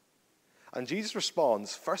 And Jesus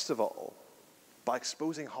responds, first of all, by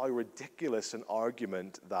exposing how ridiculous an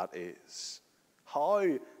argument that is.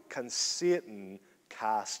 How can Satan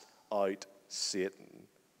cast out Satan?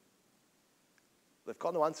 They've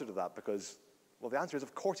got no answer to that because, well, the answer is,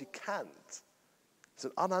 of course he can't. It's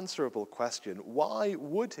an unanswerable question. Why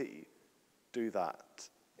would he do that?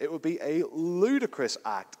 It would be a ludicrous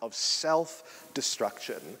act of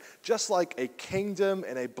self-destruction. Just like a kingdom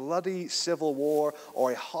in a bloody civil war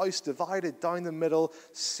or a house divided down the middle,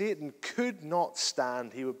 Satan could not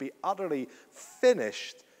stand. He would be utterly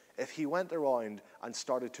finished if he went around and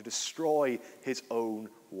started to destroy his own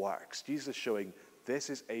works. Jesus is showing this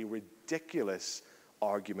is a ridiculous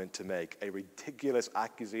argument to make, a ridiculous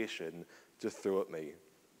accusation to throw at me.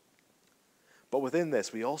 But within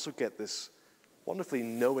this, we also get this wonderfully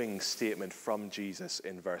knowing statement from Jesus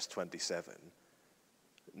in verse 27.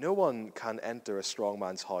 No one can enter a strong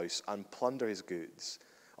man's house and plunder his goods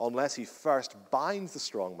unless he first binds the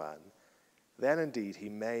strong man. Then indeed he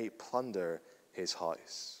may plunder his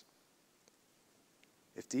house.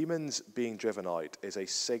 If demons being driven out is a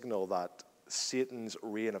signal that Satan's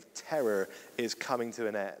reign of terror is coming to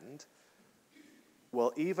an end,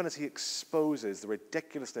 well, even as he exposes the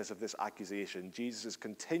ridiculousness of this accusation, Jesus is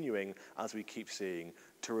continuing, as we keep seeing,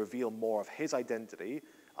 to reveal more of his identity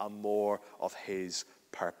and more of his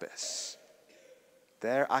purpose.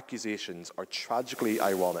 Their accusations are tragically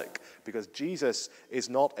ironic because Jesus is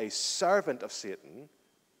not a servant of Satan.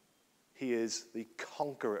 He is the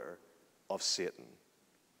conqueror of Satan.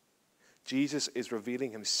 Jesus is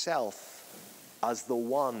revealing himself as the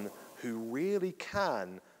one who really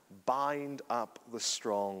can bind up the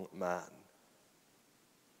strong man.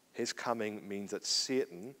 His coming means that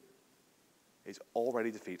Satan is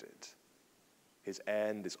already defeated. His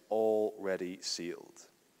end is already sealed.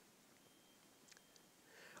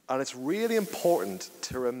 And it's really important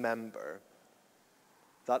to remember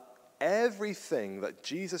that everything that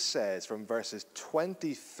Jesus says from verses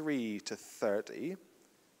 23 to 30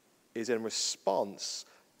 is in response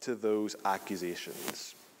to those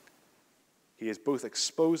accusations. He is both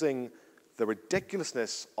exposing the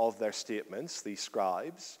ridiculousness of their statements, these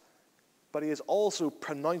scribes, but he is also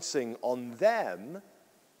pronouncing on them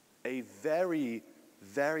a very,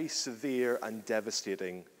 very severe and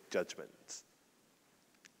devastating judgment.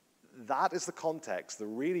 That is the context, the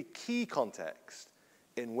really key context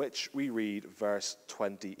in which we read verse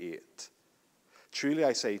 28. Truly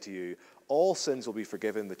I say to you, all sins will be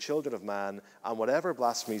forgiven the children of man and whatever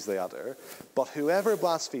blasphemies they utter, but whoever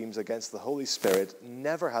blasphemes against the Holy Spirit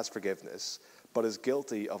never has forgiveness, but is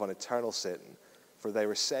guilty of an eternal sin, for they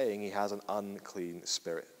were saying he has an unclean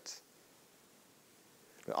spirit.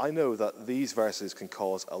 Now, I know that these verses can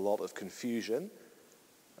cause a lot of confusion.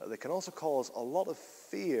 They can also cause a lot of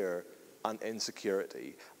fear and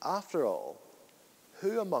insecurity. After all,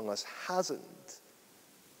 who among us hasn't,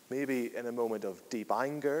 maybe in a moment of deep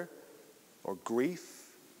anger or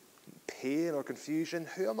grief, pain or confusion,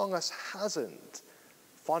 who among us hasn't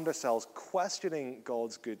found ourselves questioning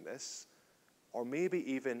God's goodness or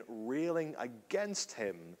maybe even railing against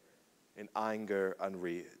him in anger and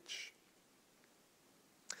rage?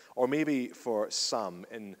 Or maybe for some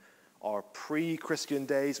in our pre-Christian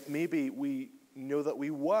days, maybe we know that we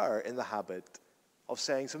were in the habit of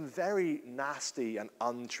saying some very nasty and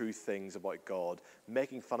untrue things about God,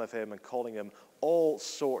 making fun of him and calling him all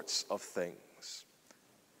sorts of things.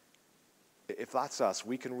 If that's us,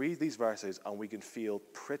 we can read these verses and we can feel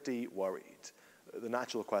pretty worried. The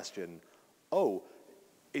natural question, oh,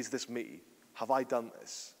 is this me? Have I done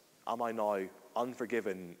this? Am I now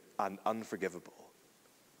unforgiven and unforgivable?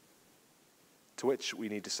 To which we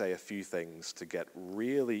need to say a few things to get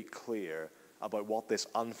really clear about what this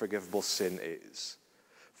unforgivable sin is.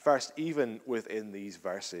 First, even within these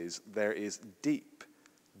verses, there is deep,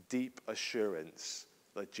 deep assurance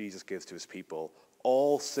that Jesus gives to his people.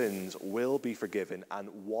 All sins will be forgiven, and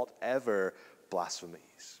whatever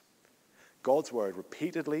blasphemies. God's word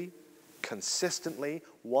repeatedly, consistently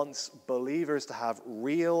wants believers to have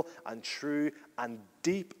real and true and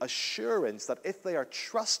deep assurance that if they are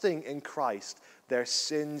trusting in Christ, their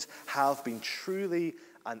sins have been truly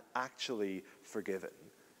and actually forgiven.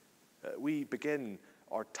 We begin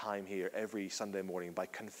our time here every Sunday morning by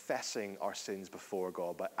confessing our sins before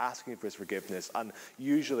God, by asking for his forgiveness. And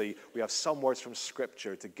usually we have some words from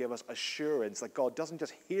Scripture to give us assurance that God doesn't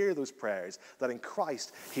just hear those prayers, that in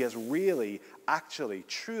Christ he has really, actually,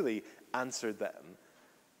 truly answered them.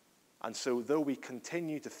 And so though we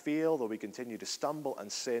continue to fail, though we continue to stumble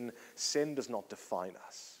and sin, sin does not define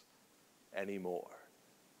us anymore.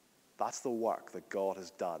 That's the work that God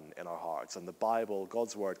has done in our hearts. And the Bible,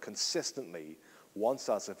 God's word, consistently wants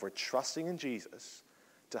us, if we're trusting in Jesus,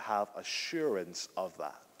 to have assurance of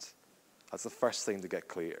that. That's the first thing to get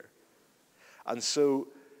clear. And so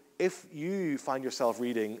if you find yourself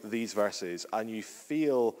reading these verses and you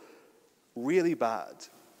feel really bad,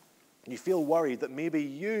 you feel worried that maybe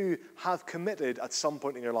you have committed at some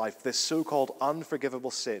point in your life this so-called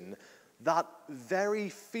unforgivable sin, that very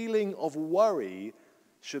feeling of worry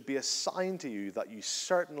should be a sign to you that you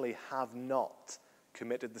certainly have not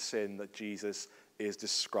committed the sin that Jesus is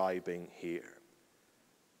describing here.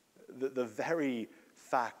 The very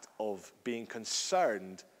fact of being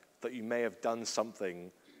concerned that you may have done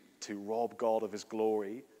something to rob God of his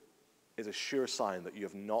glory is a sure sign that you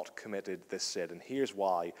have not committed this sin. And here's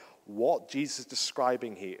why. What Jesus is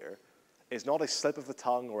describing here is not a slip of the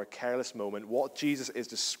tongue or a careless moment. What Jesus is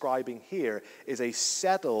describing here is a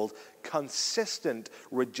settled, consistent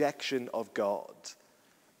rejection of God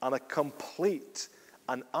and a complete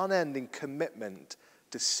and unending commitment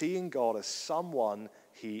to seeing God as someone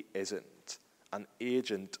he isn't, an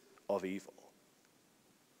agent of evil.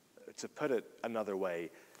 To put it another way,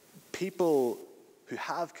 people who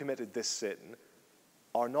have committed this sin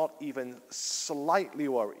are not even slightly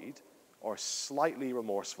worried or slightly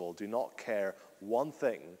remorseful, do not care one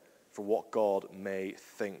thing for what God may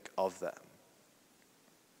think of them.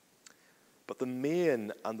 But the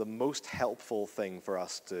main and the most helpful thing for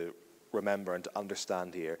us to remember and to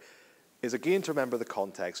understand here is, again, to remember the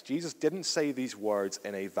context. Jesus didn't say these words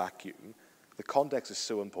in a vacuum. The context is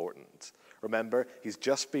so important. Remember, he's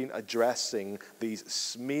just been addressing these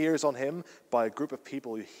smears on him by a group of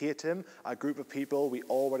people who hate him, a group of people we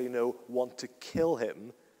already know want to kill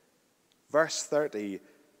him. Verse 30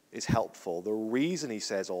 is helpful. The reason he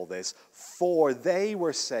says all this, for they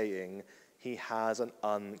were saying he has an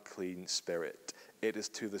unclean spirit. It is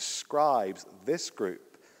to the scribes, this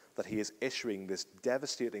group, that he is issuing this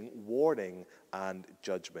devastating warning and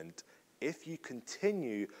judgment. If you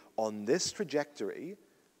continue on this trajectory,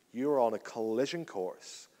 you are on a collision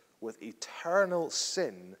course with eternal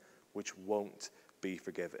sin which won't be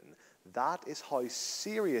forgiven. That is how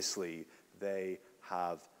seriously they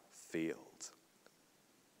have failed.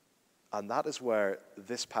 And that is where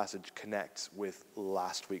this passage connects with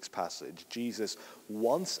last week's passage. Jesus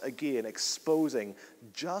once again exposing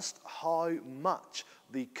just how much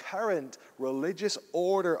the current religious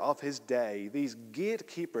order of his day, these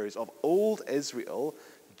gatekeepers of old Israel,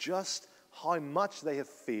 just how much they have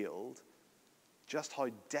failed, just how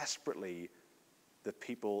desperately the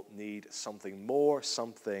people need something more,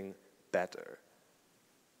 something better.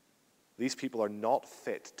 These people are not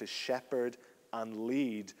fit to shepherd and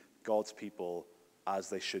lead God's people as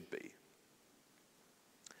they should be.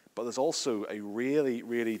 But there's also a really,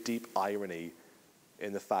 really deep irony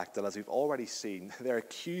in the fact that, as we've already seen, they're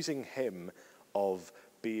accusing him of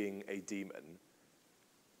being a demon.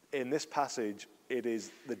 In this passage, it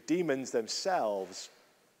is the demons themselves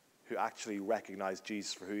who actually recognize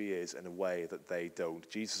Jesus for who he is in a way that they don't.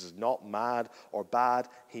 Jesus is not mad or bad.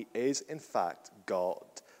 He is, in fact, God.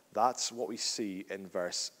 That's what we see in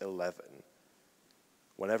verse 11.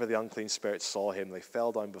 Whenever the unclean spirits saw him, they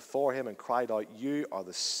fell down before him and cried out, "You are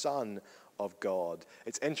the Son of God."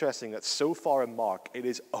 It's interesting that so far in Mark, it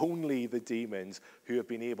is only the demons who have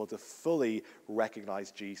been able to fully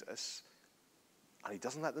recognize Jesus. And he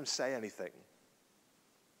doesn't let them say anything.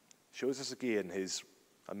 Shows us again his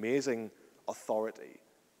amazing authority.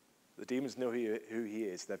 The demons know who he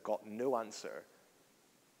is. They've got no answer.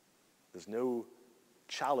 There's no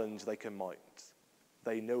challenge they can mount.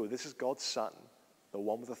 They know this is God's Son, the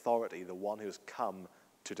one with authority, the one who has come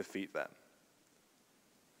to defeat them.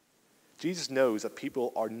 Jesus knows that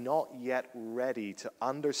people are not yet ready to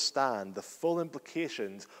understand the full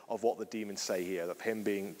implications of what the demons say here, of him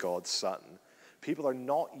being God's son. People are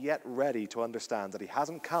not yet ready to understand that he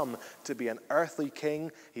hasn't come to be an earthly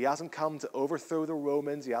king. He hasn't come to overthrow the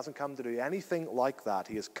Romans. He hasn't come to do anything like that.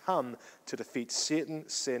 He has come to defeat Satan,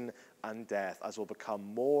 sin, and death, as will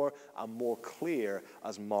become more and more clear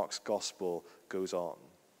as Mark's gospel goes on.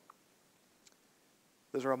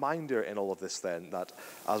 There's a reminder in all of this then that,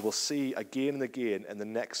 as we'll see again and again in the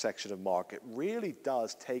next section of Mark, it really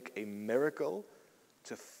does take a miracle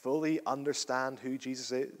to fully understand who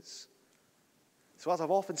Jesus is. So as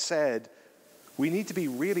I've often said, we need to be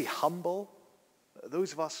really humble.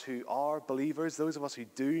 Those of us who are believers, those of us who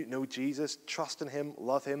do know Jesus, trust in him,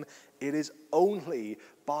 love him, it is only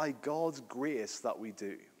by God's grace that we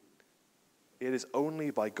do. It is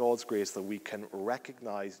only by God's grace that we can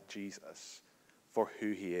recognize Jesus for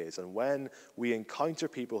who he is. And when we encounter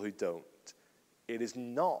people who don't, it is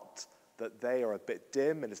not that they are a bit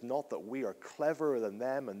dim, and it's not that we are cleverer than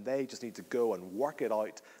them and they just need to go and work it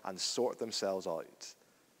out and sort themselves out.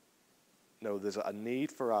 No, there's a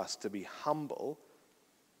need for us to be humble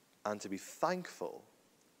and to be thankful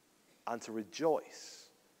and to rejoice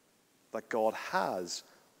that God has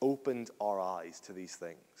opened our eyes to these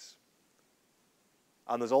things.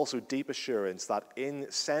 And there's also deep assurance that in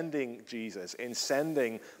sending Jesus, in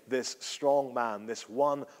sending this strong man, this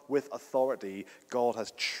one with authority, God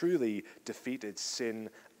has truly defeated sin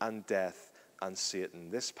and death and Satan.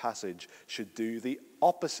 This passage should do the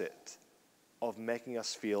opposite of making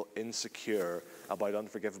us feel insecure about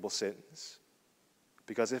unforgivable sins.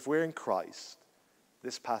 Because if we're in Christ,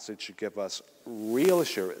 this passage should give us real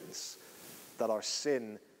assurance that our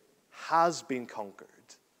sin has been conquered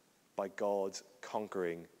by God's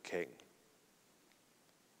conquering king.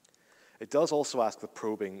 It does also ask the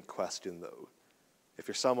probing question, though. If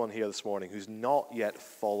you're someone here this morning who's not yet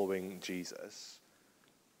following Jesus,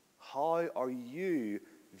 how are you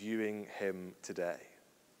viewing him today?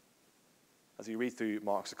 As you read through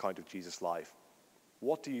Mark's account of Jesus' life,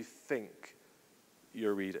 what do you think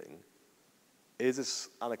you're reading? Is this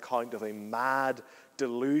an account of a mad,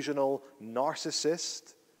 delusional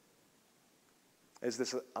narcissist? Is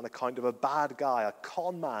this an account of a bad guy, a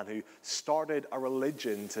con man who started a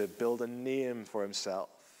religion to build a name for himself?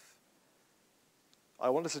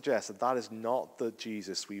 I want to suggest that that is not the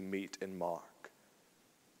Jesus we meet in Mark.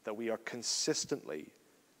 That we are consistently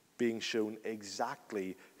being shown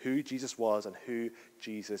exactly who Jesus was and who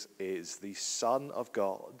Jesus is. The Son of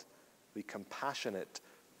God, the compassionate,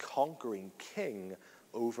 conquering King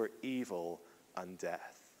over evil and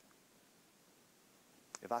death.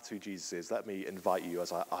 If that's who Jesus is, let me invite you,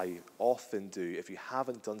 as I often do, if you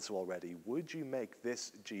haven't done so already, would you make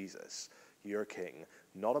this Jesus your king?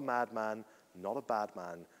 Not a madman, not a bad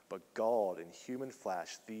man, but God in human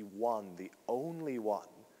flesh, the one, the only one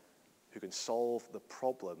who can solve the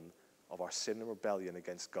problem of our sin and rebellion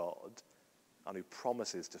against God, and who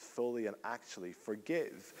promises to fully and actually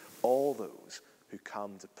forgive all those who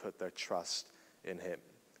come to put their trust in him.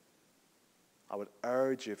 I would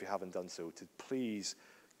urge you, if you haven't done so, to please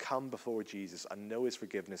come before Jesus and know his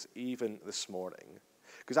forgiveness even this morning.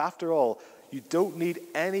 Because after all, you don't need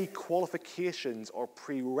any qualifications or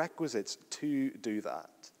prerequisites to do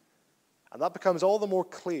that. And that becomes all the more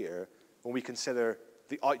clear when we consider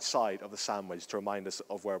the outside of the sandwich to remind us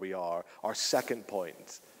of where we are. Our second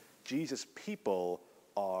point, Jesus' people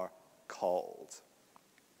are called.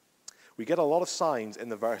 We get a lot of signs in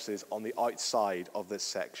the verses on the outside of this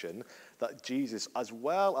section that Jesus, as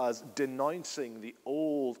well as denouncing the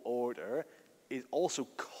old order, is also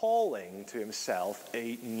calling to himself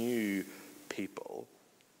a new people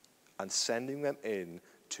and sending them in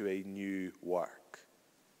to a new work.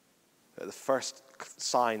 The first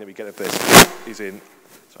sign that we get of this is in...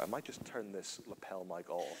 Sorry, I might just turn this lapel mic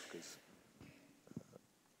off because...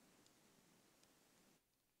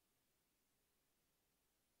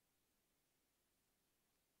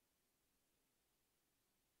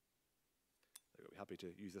 Happy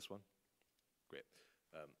to use this one? Great.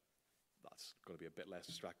 That's going to be a bit less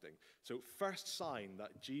distracting. So first sign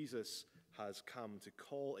that Jesus has come to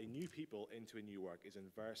call a new people into a new work is in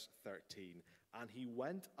verse 13. And he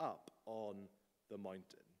went up on the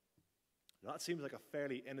mountain. Now, that seems like a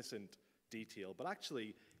fairly innocent detail, but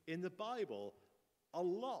actually in the Bible, a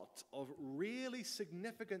lot of really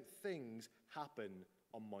significant things happen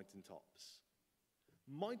on mountaintops.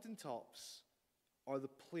 Mountaintops are the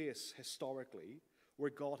place historically where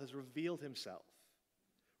God has revealed himself,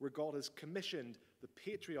 where God has commissioned the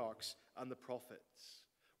patriarchs and the prophets,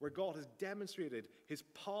 where God has demonstrated his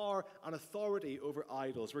power and authority over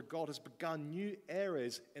idols, where God has begun new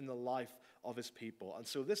eras in the life of his people. And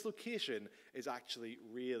so this location is actually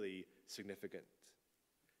really significant.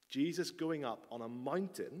 Jesus going up on a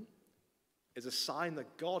mountain is a sign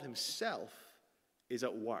that God himself is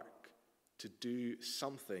at work to do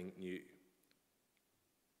something new.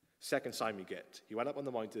 Second sign we get, he went up on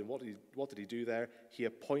the mountain. What did he do there? He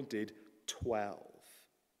appointed 12.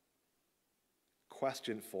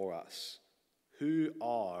 Question for us: who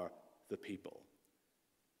are the people?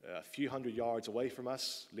 A few hundred yards away from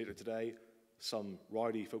us later today, some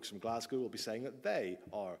rowdy folks from Glasgow will be saying that they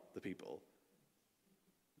are the people.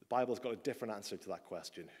 The Bible's got a different answer to that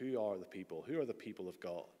question. Who are the people? Who are the people of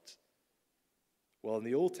God? Well, in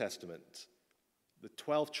the Old Testament, the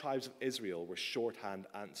 12 tribes of Israel were shorthand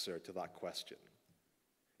answer to that question.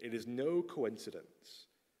 It is no coincidence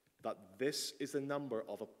that this is the number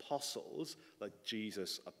of apostles that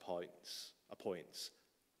Jesus appoints,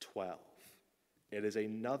 12. It is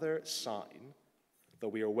another sign that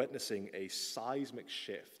we are witnessing a seismic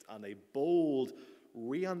shift and a bold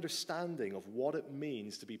re-understanding of what it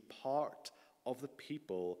means to be part of the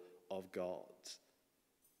people of God.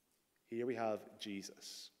 Here we have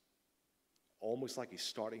Jesus, almost like he's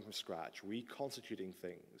starting from scratch, reconstituting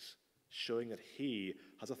things, showing that he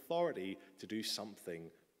has authority to do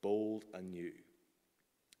something bold and new.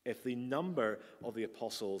 If the number of the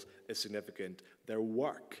apostles is significant, their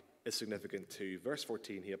work is significant too. Verse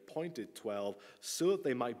 14, he appointed 12 so that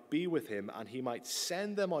they might be with him and he might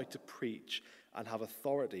send them out to preach and have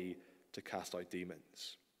authority to cast out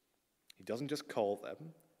demons. He doesn't just call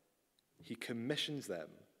them, he commissions them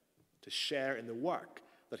to share in the work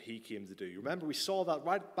that he came to do. Remember, we saw that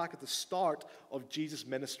right back at the start of Jesus'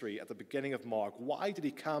 ministry at the beginning of Mark. Why did he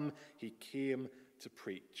come? He came to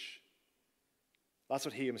preach. That's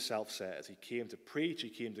what he himself says. He came to preach, he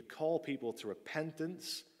came to call people to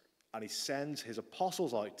repentance, and he sends his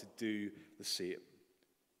apostles out to do the same.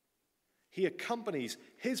 He accompanies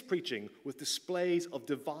his preaching with displays of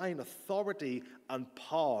divine authority and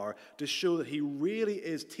power to show that he really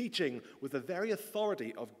is teaching with the very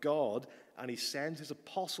authority of God, and he sends his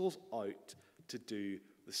apostles out to do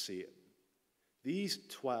the same. These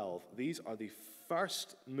 12, these are the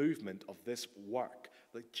first movement of this work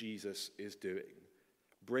that Jesus is doing,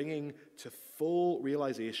 bringing to full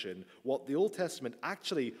realization what the Old Testament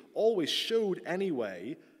actually always showed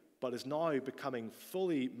anyway, but is now becoming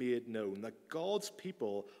fully made known, that God's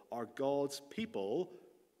people are God's people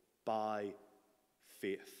by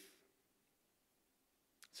faith.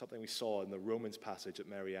 Something we saw in the Romans passage that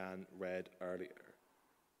Marianne read earlier.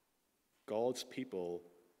 God's people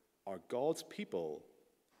are God's people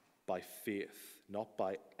by faith, not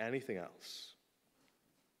by anything else.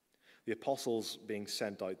 The apostles being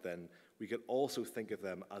sent out then, we could also think of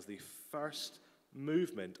them as the first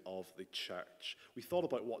movement of the church. We thought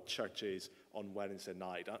about what church is on Wednesday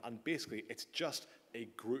night, and basically it's just a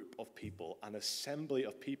group of people, an assembly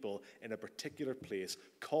of people in a particular place,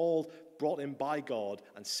 called, brought in by God,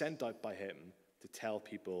 and sent out by him to tell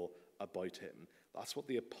people about him. That's what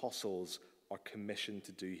the apostles are commissioned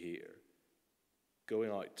to do here.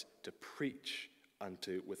 Going out to preach and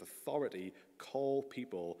to, with authority, call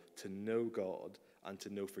people to know God and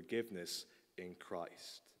to know forgiveness in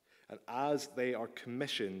Christ. And as they are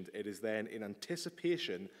commissioned, it is then in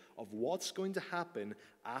anticipation of what's going to happen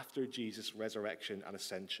after Jesus' resurrection and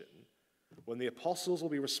ascension, when the apostles will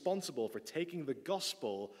be responsible for taking the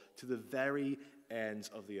gospel to the very ends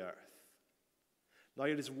of the earth. Now,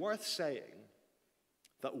 it is worth saying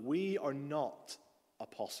that we are not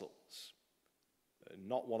apostles.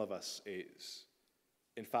 Not one of us is.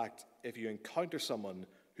 In fact, if you encounter someone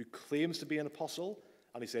who claims to be an apostle,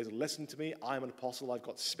 and he says, listen to me, I'm an apostle, I've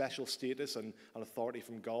got special status and authority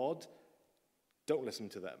from God, don't listen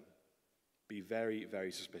to them. Be very,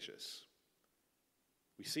 very suspicious.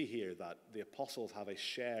 We see here that the apostles have a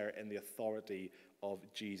share in the authority of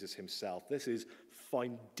Jesus himself. This is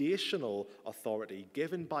foundational authority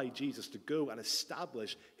given by Jesus to go and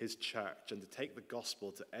establish his church and to take the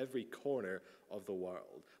gospel to every corner of the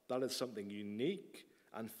world. That is something unique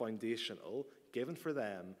and foundational, given for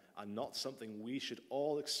them, and not something we should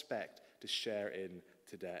all expect to share in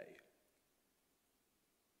today.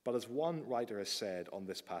 But as one writer has said on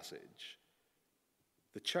this passage,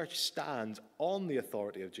 the church stands on the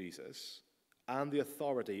authority of Jesus and the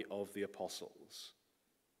authority of the apostles.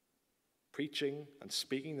 Preaching and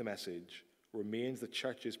speaking the message remains the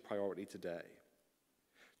church's priority today.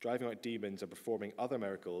 Driving out demons and performing other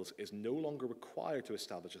miracles is no longer required to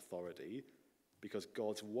establish authority because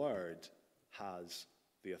God's word has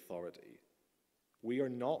the authority. We are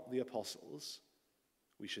not the apostles.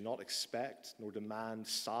 We should not expect nor demand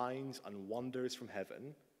signs and wonders from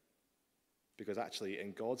heaven, because actually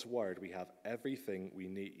in God's word we have everything we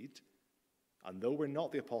need. And though we're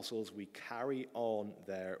not the apostles, we carry on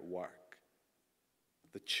their work.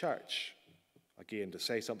 The church, again, to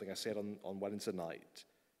say something I said on Wednesday night,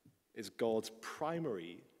 is God's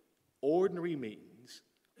primary, ordinary means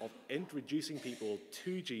of introducing people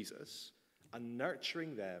to Jesus and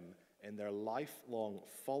nurturing them in their lifelong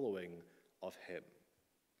following of him.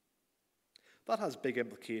 That has big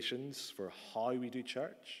implications for how we do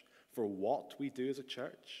church, for what we do as a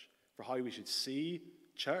church, for how we should see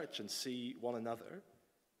church and see one another.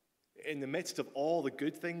 In the midst of all the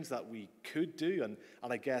good things that we could do and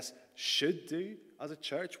I guess should do as a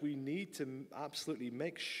church, we need to absolutely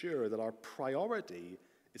make sure that our priority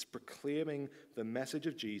is proclaiming the message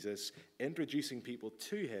of Jesus, introducing people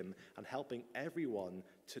to him, and helping everyone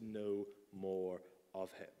to know more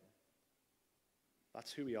of him.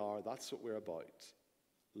 That's who we are. That's what we're about.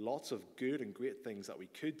 Lots of good and great things that we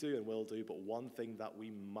could do and will do, but one thing that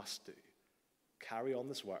we must do: carry on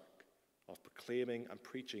this work of proclaiming and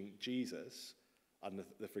preaching Jesus and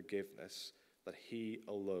the forgiveness that he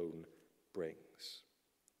alone brings.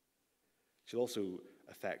 It should also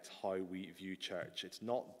affect how we view church. It's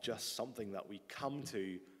not just something that we come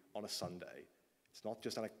to on a Sunday. It's not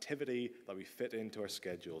just an activity that we fit into our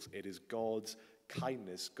schedules. It is God's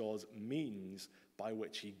kindness, God's means by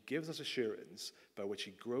which he gives us assurance, by which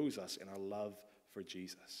he grows us in our love for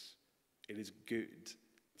Jesus. It is good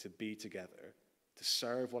to be together, to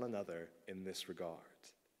serve one another in this regard.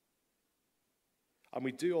 And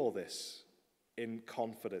we do all this in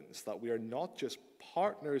confidence that we are not just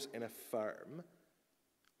partners in a firm,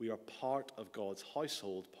 we are part of God's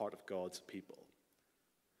household, part of God's people.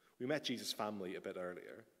 We met Jesus' family a bit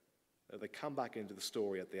earlier. They come back into the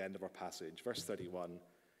story at the end of our passage. Verse 31,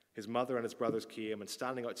 his mother and his brothers came, and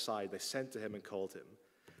standing outside, they sent to him and called him.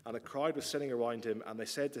 And a crowd was sitting around him, and they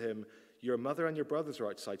said to him, your mother and your brothers are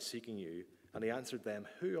outside seeking you. And he answered them,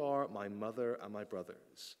 who are my mother and my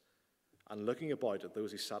brothers? And looking about at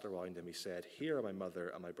those who sat around him, he said, here are my mother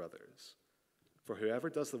and my brothers. For whoever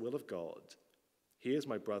does the will of God, he is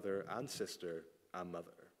my brother and sister and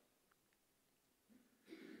mother.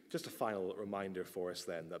 Just a final reminder for us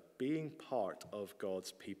then that being part of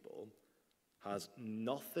God's people has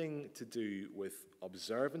nothing to do with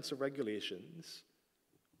observance of regulations,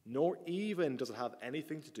 nor even does it have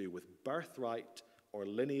anything to do with birthright or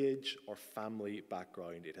lineage or family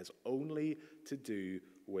background. It has only to do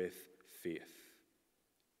with faith.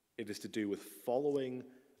 It is to do with following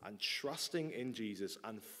and trusting in Jesus,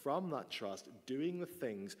 and from that trust, doing the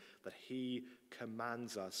things that he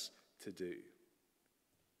commands us to do.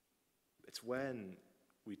 It's when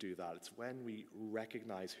we do that, it's when we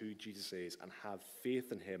recognize who Jesus is and have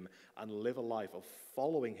faith in him and live a life of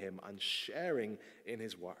following him and sharing in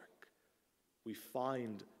his work, we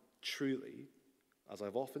find truly, as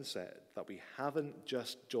I've often said, that we haven't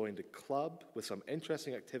just joined a club with some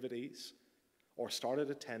interesting activities or started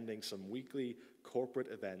attending some weekly corporate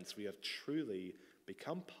events. We have truly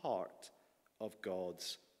become part of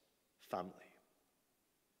God's family.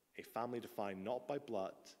 A family defined not by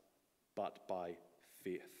blood, but by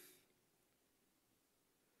faith.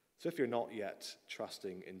 So if you're not yet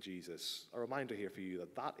trusting in Jesus, a reminder here for you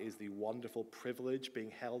that that is the wonderful privilege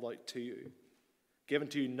being held out to you, given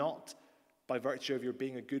to you not by virtue of your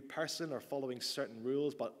being a good person or following certain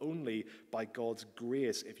rules, but only by God's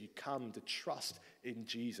grace. If you come to trust in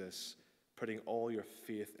Jesus, putting all your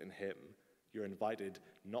faith in him, you're invited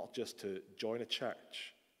not just to join a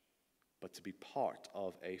church, but to be part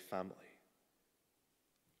of a family.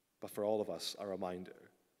 But for all of us, a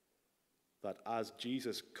reminder that as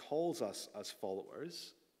Jesus calls us as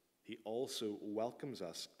followers, he also welcomes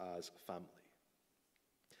us as family.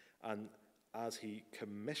 And as he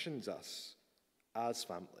commissions us as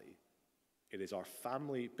family, it is our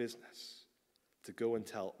family business to go and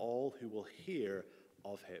tell all who will hear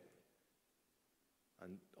of him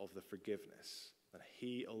and of the forgiveness that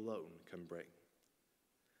he alone can bring.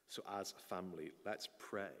 So as a family, let's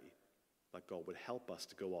pray that God would help us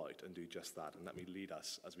to go out and do just that. And let me lead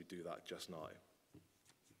us as we do that just now.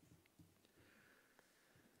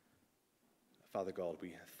 Father God,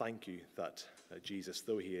 we thank you that Jesus,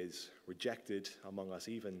 though he is rejected among us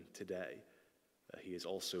even today, he is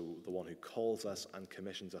also the one who calls us and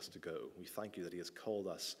commissions us to go. We thank you that he has called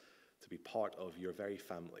us to be part of your very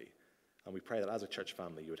family. And we pray that as a church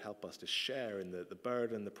family, you would help us to share in the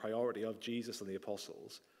burden, the priority of Jesus and the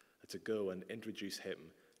apostles, to go and introduce him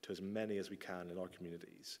to as many as we can in our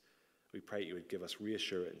communities. We pray you would give us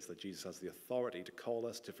reassurance that Jesus has the authority to call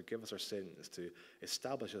us, to forgive us our sins, to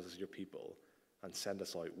establish us as your people, and send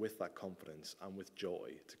us out with that confidence and with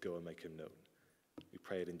joy to go and make him known. We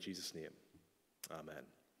pray it in Jesus' name. Amen.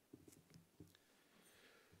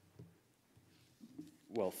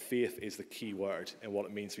 Well, faith is the key word in what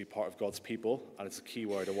it means to be part of God's people, and it's a key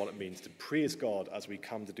word in what it means to praise God as we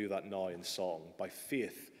come to do that now in song. By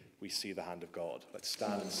faith, we see the hand of God. Let's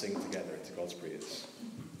stand and sing together into God's praise.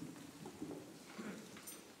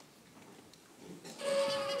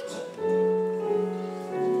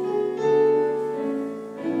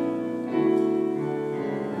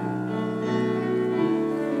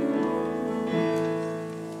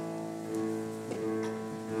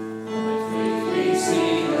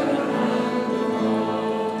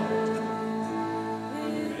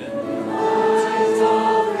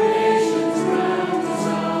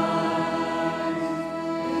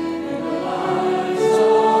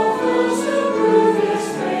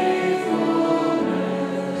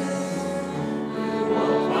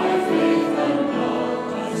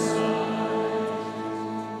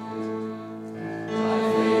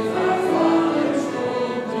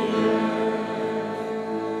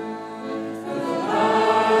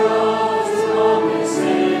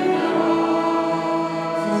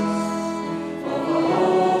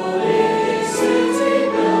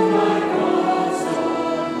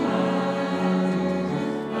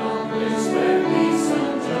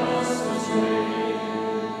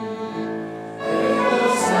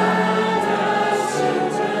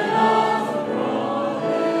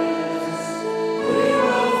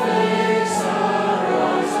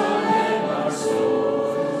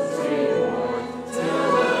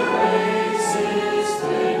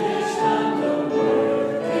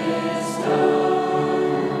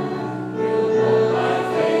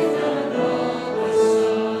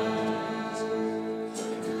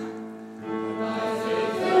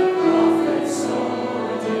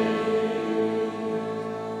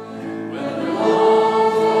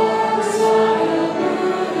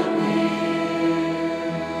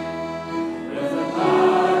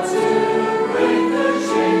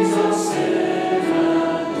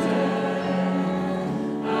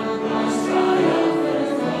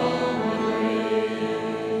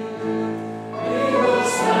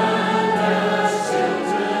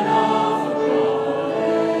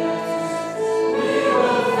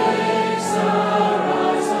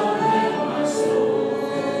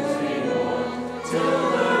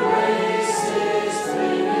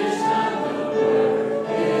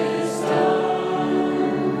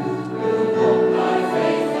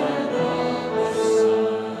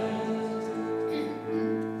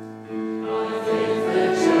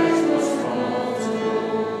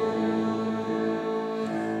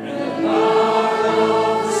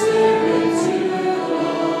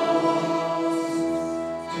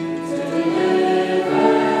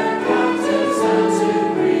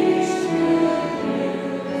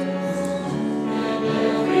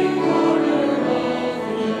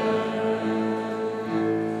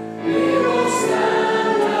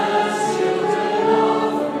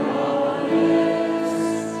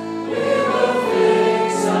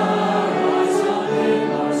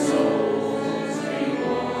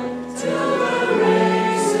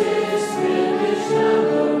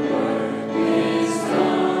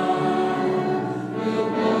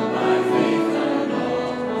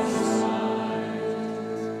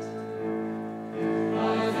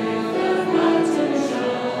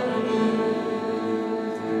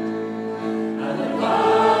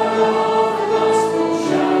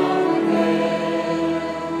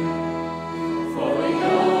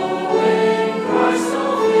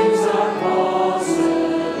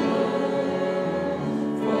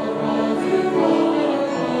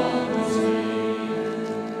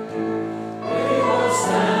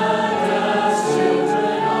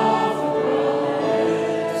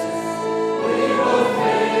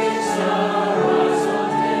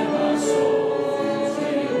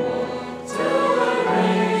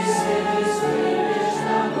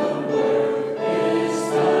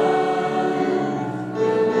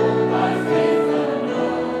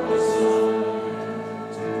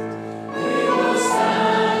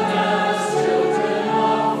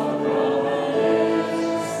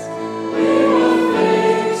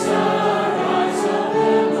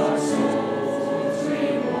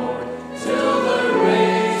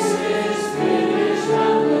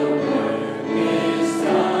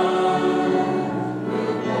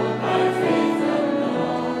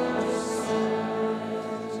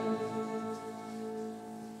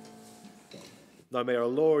 Now may our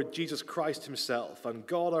Lord Jesus Christ himself and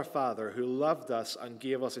God our Father, who loved us and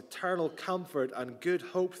gave us eternal comfort and good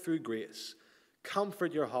hope through grace,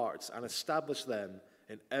 comfort your hearts and establish them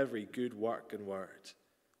in every good work and word.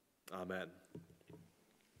 Amen.